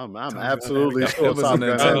marketed? Oh, I'm Gun absolutely had a sure It was a Top Gun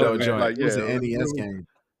Nintendo had a game. joint. Like, It was yeah, an NES game.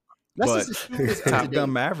 But Let's just Top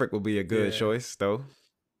Gun Maverick would be a good Yeah. choice, though.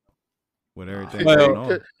 With everything Well, going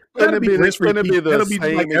on. Couldn't it be the It'll be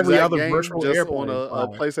same like every exact other game virtual just airplane on a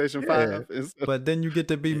flight. PlayStation Yeah. 5? Instead- But then you get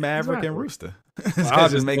to be Maverick and Exactly. Rooster. I'll That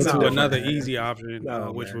just just makes go it to different. another easy option,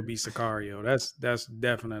 No, which man. would be Sicario. That's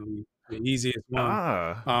definitely the easiest one.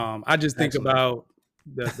 Ah, I just think Excellent. about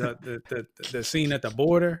the scene at the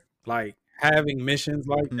border, like having missions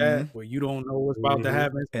like that where you don't know what's about to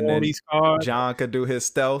happen. And All then these cars. John could do his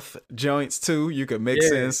stealth joints too. You could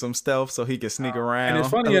mix Yeah. in some stealth so he could sneak around. And it's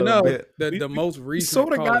funny a little enough, bit. the most recent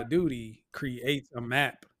sorta Call got- of Duty creates a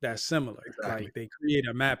map that's similar. Exactly. Like they create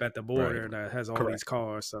a map at the border Right. that has all Correct. these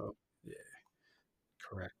cars. So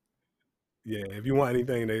Correct. Yeah, if you want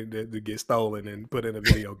anything to get stolen and put in a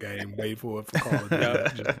video game, wait for it for Call of Duty.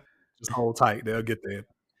 Yeah. Just hold tight; they'll get there.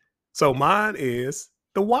 So mine is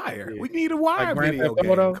The Wire. Yeah. We need a Wire Grand video Theft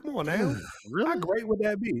game. Auto? Come on now, Really? how great would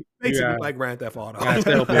that be? Basically, Yeah. like Grand Theft Auto. gotta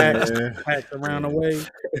sell packs, Yeah. packs around the way.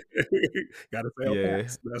 Gotta sell Yeah.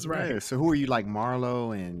 packs. That's right. Yeah, so who are you like,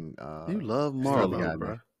 Marlo and You love who's the other Marlo, guy, bro.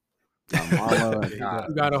 man? Marlo and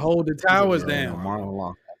You gotta hold the towers yeah, down. Marlo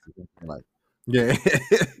Law. Like, yeah,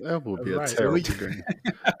 That would be a That's right. terrible We-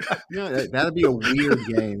 game. that'd be a weird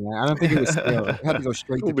game, man. I don't think it would scale. It had to go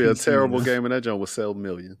straight It to would be a PC, terrible man. game, and that joint would sell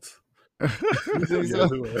millions. You think Yeah,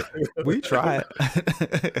 so? We try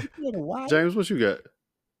it. James, what you got?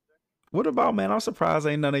 What about, man? I'm surprised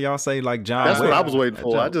ain't none of y'all say like John That's Wick. what I was waiting That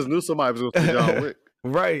for. I jump. just knew somebody was going to say John Wick.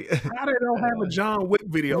 Right. How they don't have a John Wick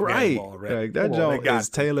video Right. game already? Like, that Come on, joint they got is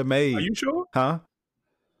to. tailor made. Are you sure? Huh?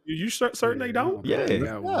 You certain they don't? Yeah.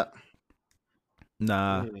 Yeah.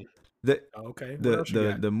 Nah. Mm. The Okay. What the else you the,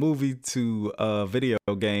 got? the movie to video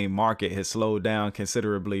game market has slowed down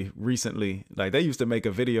considerably recently. Like they used to make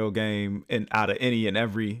a video game out of any and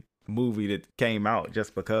every movie that came out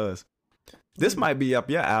just because. This might be up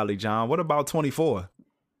your alley, John. What about 24?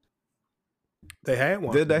 They had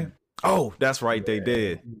one. Did they? Oh, that's right, they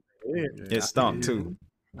did. Yeah. It stunk too.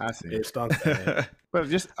 I see. It stunk bad. But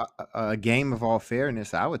just a game of all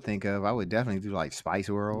fairness, I would think of. I would definitely do like Spice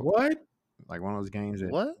World, What? like one of those games that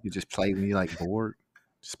What? you just play when you like bored.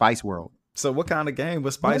 Spice World. So what kind of game would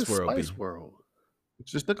What Spice is World Spice be? World?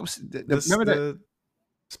 Just look up. The, Remember the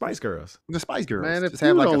Spice Girls. the Spice Girls. Man, if just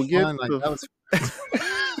have you like don't a get fun. Like the- that was.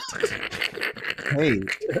 Hey,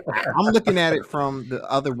 I'm looking at it from the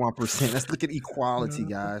other 1%. Let's look at equality,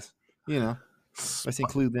 guys. You know, let's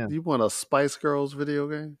include them. You want a Spice Girls video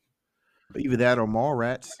game? Either that or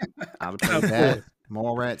Mallrats. I would play that.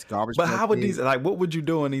 Mallrats, Garbage. But Pail how would Kids. these like? What would you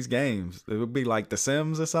do in these games? It would be like The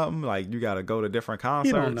Sims or something. Like you got to go to different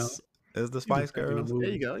You don't concerts. Is the You Spice just thinking of Girls? There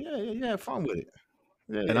you go. Yeah. Have fun with it.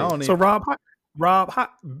 Yeah, And yeah. I don't So even. Rob,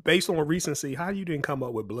 based on recency, how you didn't come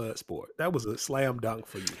up with Bloodsport? That was a slam dunk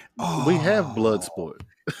for you. We have Bloodsport.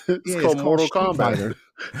 It's Yeah, called Mortal Street Kombat. Fighter.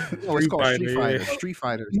 No, it's called Street Fighter, Fighter. yeah. Street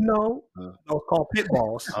Fighter. No, Uh. no, it's called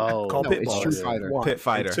Pitballs. Oh, called No, it's Pitballs. Street Fighter. One. Pit And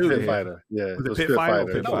Fighter. two. Pit Yeah. Fighter. Yeah, it Was was it Pit Fighter?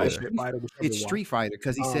 Fighter. No, Fighter. it's Pit Fighter. whichever It's one. Street Fighter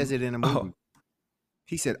because he says it in a Oh. movie.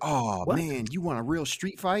 He said, "Oh What? man, you want a real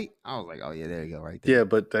street fight?" I was like, "Oh yeah, there you go, right there." Yeah,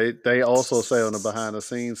 but they also say on the behind the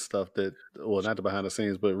scenes stuff that, well, not the behind the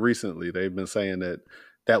scenes, but recently they've been saying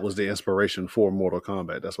that was the inspiration for Mortal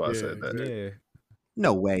Kombat. That's why I Yeah, said that. Yeah.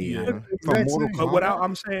 No way. Yeah, man. but From Mortal Kombat? without,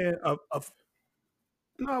 I'm saying,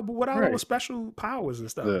 no, but without all Right. the special powers and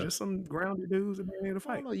stuff, Yeah. just some grounded dudes that been here to I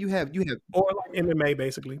fight, don't know. You have or like MMA,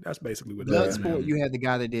 basically. That's basically what it is. Bloodsport. You had the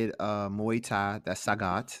guy that did Muay Thai. That's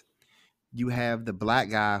Sagat. You have the black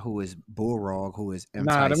guy who is Bulldog, who is M.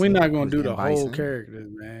 Nah, then Tyson, we're not gonna who's do M. the whole Bison. characters,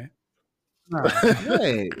 man. Yeah,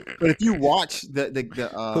 but if you watch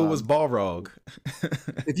the Who was Balrog?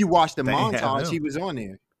 if you watch the They ain't have montage, him. he was on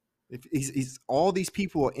there. If he's all these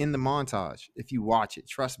people are in the montage. If you watch it,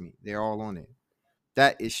 trust me, they're all on there.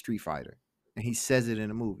 That is Street Fighter, and he says it in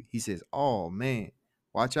the movie. He says, "Oh man,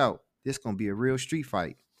 watch out! This gonna be a real street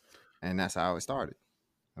fight," and that's how it started.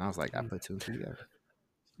 And I was like, I put two and two together.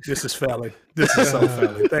 This is felling. This is so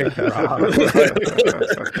felling. Thank you, Rob.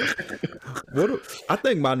 I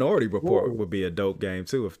think Minority Report would be a dope game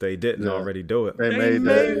too if they didn't already do it. They made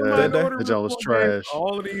that. Minority The joint was Report game. trash.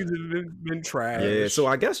 All of these have been trash. Yeah, so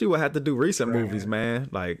I guess you would have to do recent movies, man.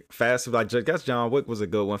 Like Fast, like I guess John Wick was a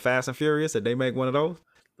good one. Fast and Furious, did they make one of those?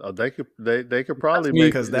 Oh, they could probably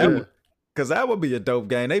make because that would be a dope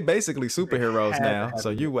game. They basically superheroes now, so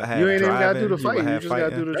you would have you ain't even driving, gotta do the fight. You just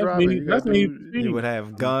gotta do the driving. You would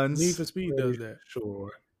have guns. Need for Speed does that.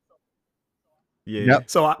 Sure. Yeah. Yep.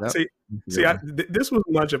 So this was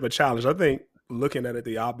much of a challenge. I think looking at it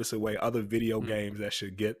the opposite way, other video games that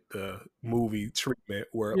should get the movie treatment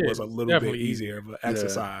where it was a little bit easier of an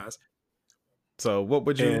exercise. So what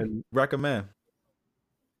would you recommend?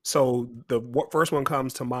 So the first one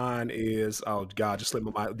comes to mind is just slipped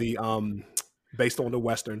my mind. The based on the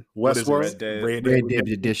Western Westworld, Red Dead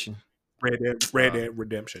Edition. Red Dead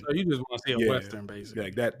Redemption. So you just want to see a Western,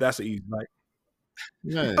 basically. Like that's easy. Like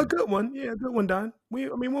a good one, a good one done. We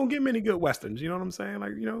won't get many good Westerns. You know what I'm saying?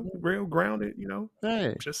 Like real grounded.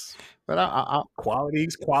 Just but I quality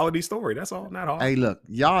story. That's all. Not hard. Hey, look,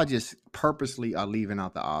 y'all just purposely are leaving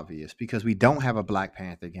out the obvious because we don't have a Black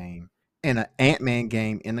Panther game. And an Ant-Man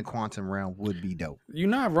game in the quantum realm would be dope. You're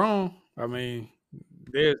not wrong. I mean,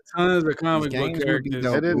 there's tons of comic book characters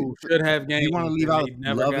who should have games. You want to leave out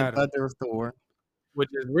Love and Thunder of Thor, which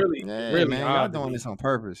is really man, y'all doing this on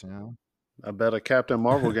purpose, I bet a Captain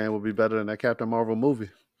Marvel game would be better than that Captain Marvel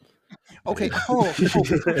movie. Okay,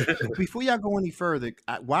 before y'all go any further,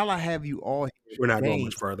 while I have you all here, we're not going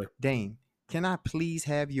much further. Dane, can I please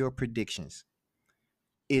have your predictions?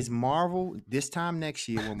 Is Marvel this time next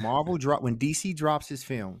year when DC drops his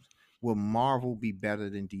films, will Marvel be better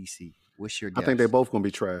than DC? What's your guess? I think they're both gonna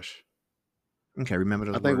be trash. Okay, remember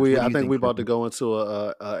those. I think we're about to go into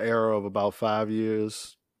a era of about 5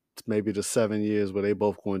 years, maybe to 7 years, where they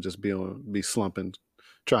both going to just be slumping,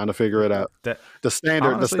 trying to figure it out. The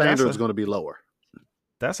standard is going to be lower.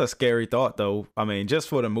 That's a scary thought, though. I mean, just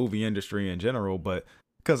for the movie industry in general, but.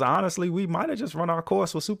 Because honestly, we might have just run our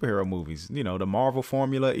course with superhero movies. The Marvel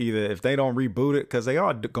formula, either if they don't reboot it, because they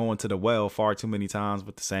are going to the well far too many times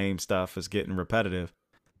with the same stuff, it's getting repetitive.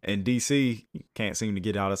 And DC can't seem to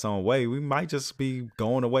get out its own way. We might just be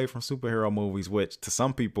going away from superhero movies, which to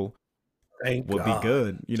some people would be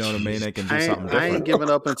good. You know what I mean? They can do something different. I ain't giving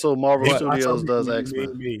up until Marvel Studios does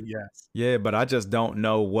X-Men. Yes. Yeah, but I just don't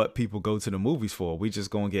know what people go to the movies for. We just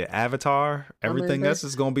gonna get Avatar. Everything else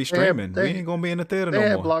is gonna be streaming. We ain't gonna be in the theater no more.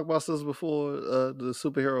 They had blockbusters before the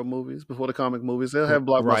superhero movies, before the comic movies. They'll have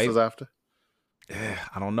blockbusters after. Yeah,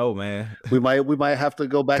 I don't know, man. We might have to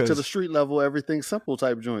go back to the street level, everything simple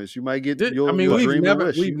type joints. You might get your we've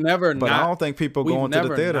never. But I don't think people going to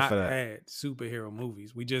the theater for that. Had superhero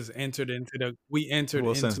movies. We just entered into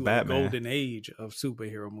a golden age of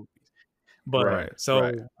superhero movies. But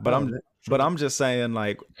But I'm just saying,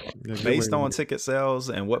 like, based on ticket sales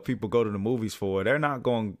and what people go to the movies for, they're not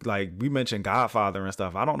going, like, we mentioned Godfather and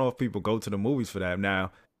stuff. I don't know if people go to the movies for that.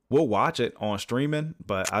 Now, we'll watch it on streaming,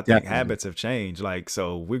 but I think habits have changed. Like,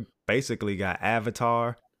 so we basically got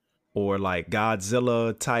Avatar or like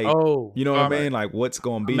Godzilla type. You know what I mean? Like, what's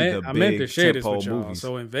going to be the big tentpole movies?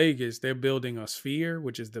 So in Vegas, they're building a sphere,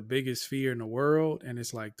 which is the biggest sphere in the world, and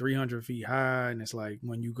it's like 300 feet high. And it's like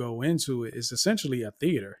when you go into it, it's essentially a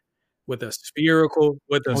theater with a spherical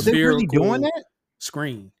really doing that?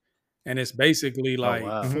 screen. And it's basically like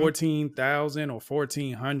 14,000 or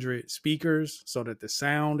 1,400 speakers, so that the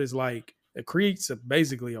sound is like, it creates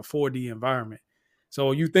basically a 4D environment.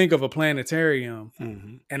 So you think of a planetarium,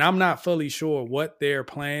 and I'm not fully sure what their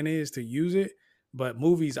plan is to use it, but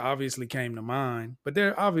movies obviously came to mind. But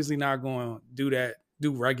they're obviously not going to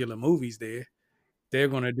do regular movies there. They're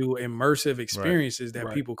going to do immersive experiences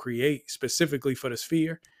that people create specifically for the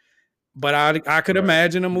sphere. But I could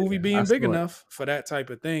imagine a movie being big enough for that type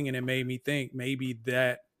of thing. And it made me think maybe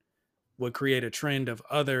that would create a trend of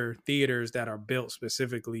other theaters that are built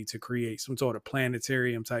specifically to create some sort of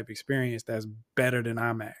planetarium type experience that's better than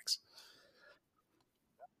IMAX.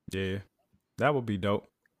 Yeah, that would be dope.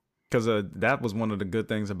 Because that was one of the good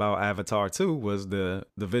things about Avatar too, was the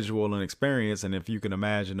visual and experience. And if you can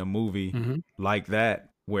imagine a movie like that,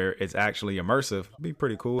 where it's actually immersive, it'd be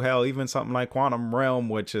pretty cool. Hell, even something like Quantum Realm,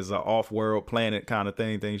 which is an off-world planet kind of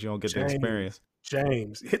thing, things you don't get to experience.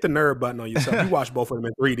 James, hit the nerd button on yourself. You watched both of them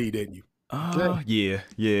in 3D, didn't you? Yeah.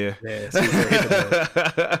 See, hit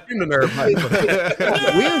the nerd button.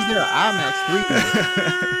 Where's their IMAX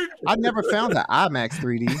 3D? I never found the IMAX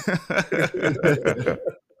 3D.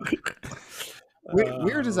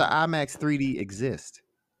 Where does an IMAX 3D exist?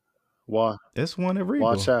 Why? It's one at Regal.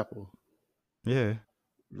 Watch Chapel. Yeah.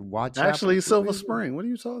 Watch Actually, Apple Silver 3D. Spring. What are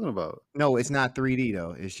you talking about? No, it's not 3D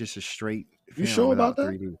though. It's just a straight. You film sure about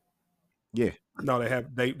without that? 3D. Yeah. No,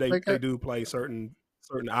 they Okay. do play certain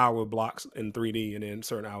hour blocks in 3D and then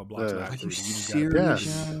certain hour blocks Yeah. not Are 3D. you You just serious,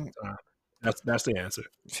 Yes. young? that's the answer.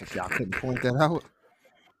 Y'all couldn't point that out.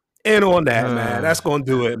 And on that, man, that's gonna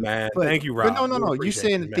do it, man. But, Thank you, Rob. But no. We You appreciate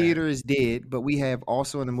saying the man. theater is dead, but we have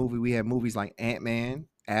also in the movie we have movies like Ant-Man,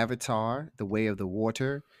 Avatar, The Way of the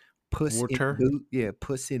Water, Puss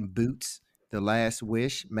in Boots, The Last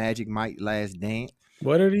Wish, Magic Mike Last Dance.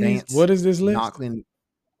 What are these? Dance, What is this list? What's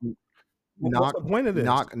the point of this?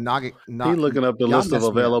 He looking up the y'all list of mess me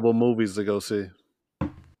up. available movies to go see.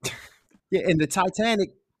 Yeah, and the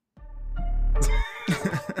Titanic.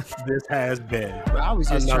 This has been. I was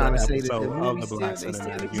just another trying to say that the episode of movies the still, Black they still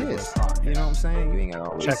Cinematic Universe exist. podcast. You know what I'm saying? You ain't got to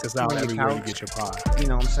always Check us sit out on your everywhere you couch. get your pod. You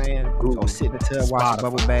know what I'm saying? Google, Go sit in the tub, watch Spotify, a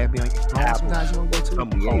bubble bath, be on your phone. Apple, Sometimes you want to go to the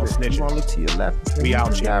something called theater. You snitching. want to look to your left and say, We "Who's out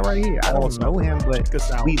this here. guy right here? I don't Also, know him, but check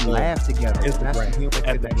us out we on laugh together. And that's the Instagram human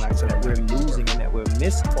at the Black connection that we're Cinematic losing and that we're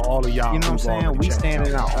missing. For all of y'all, You know what I'm who've saying? already We checked stand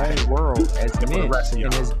in out. our own world as And for the men. rest of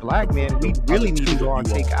And y'all, as black men, we the really other need to two go of and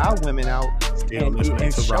you take all our women out still and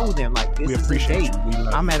listening to show Rob. them like this We is a appreciate date. you. We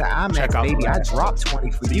love I'm you. at an Check IMAX, out the baby. I last dropped episode.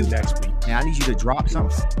 20 for See you you. next week. Now I need you to drop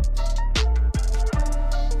something.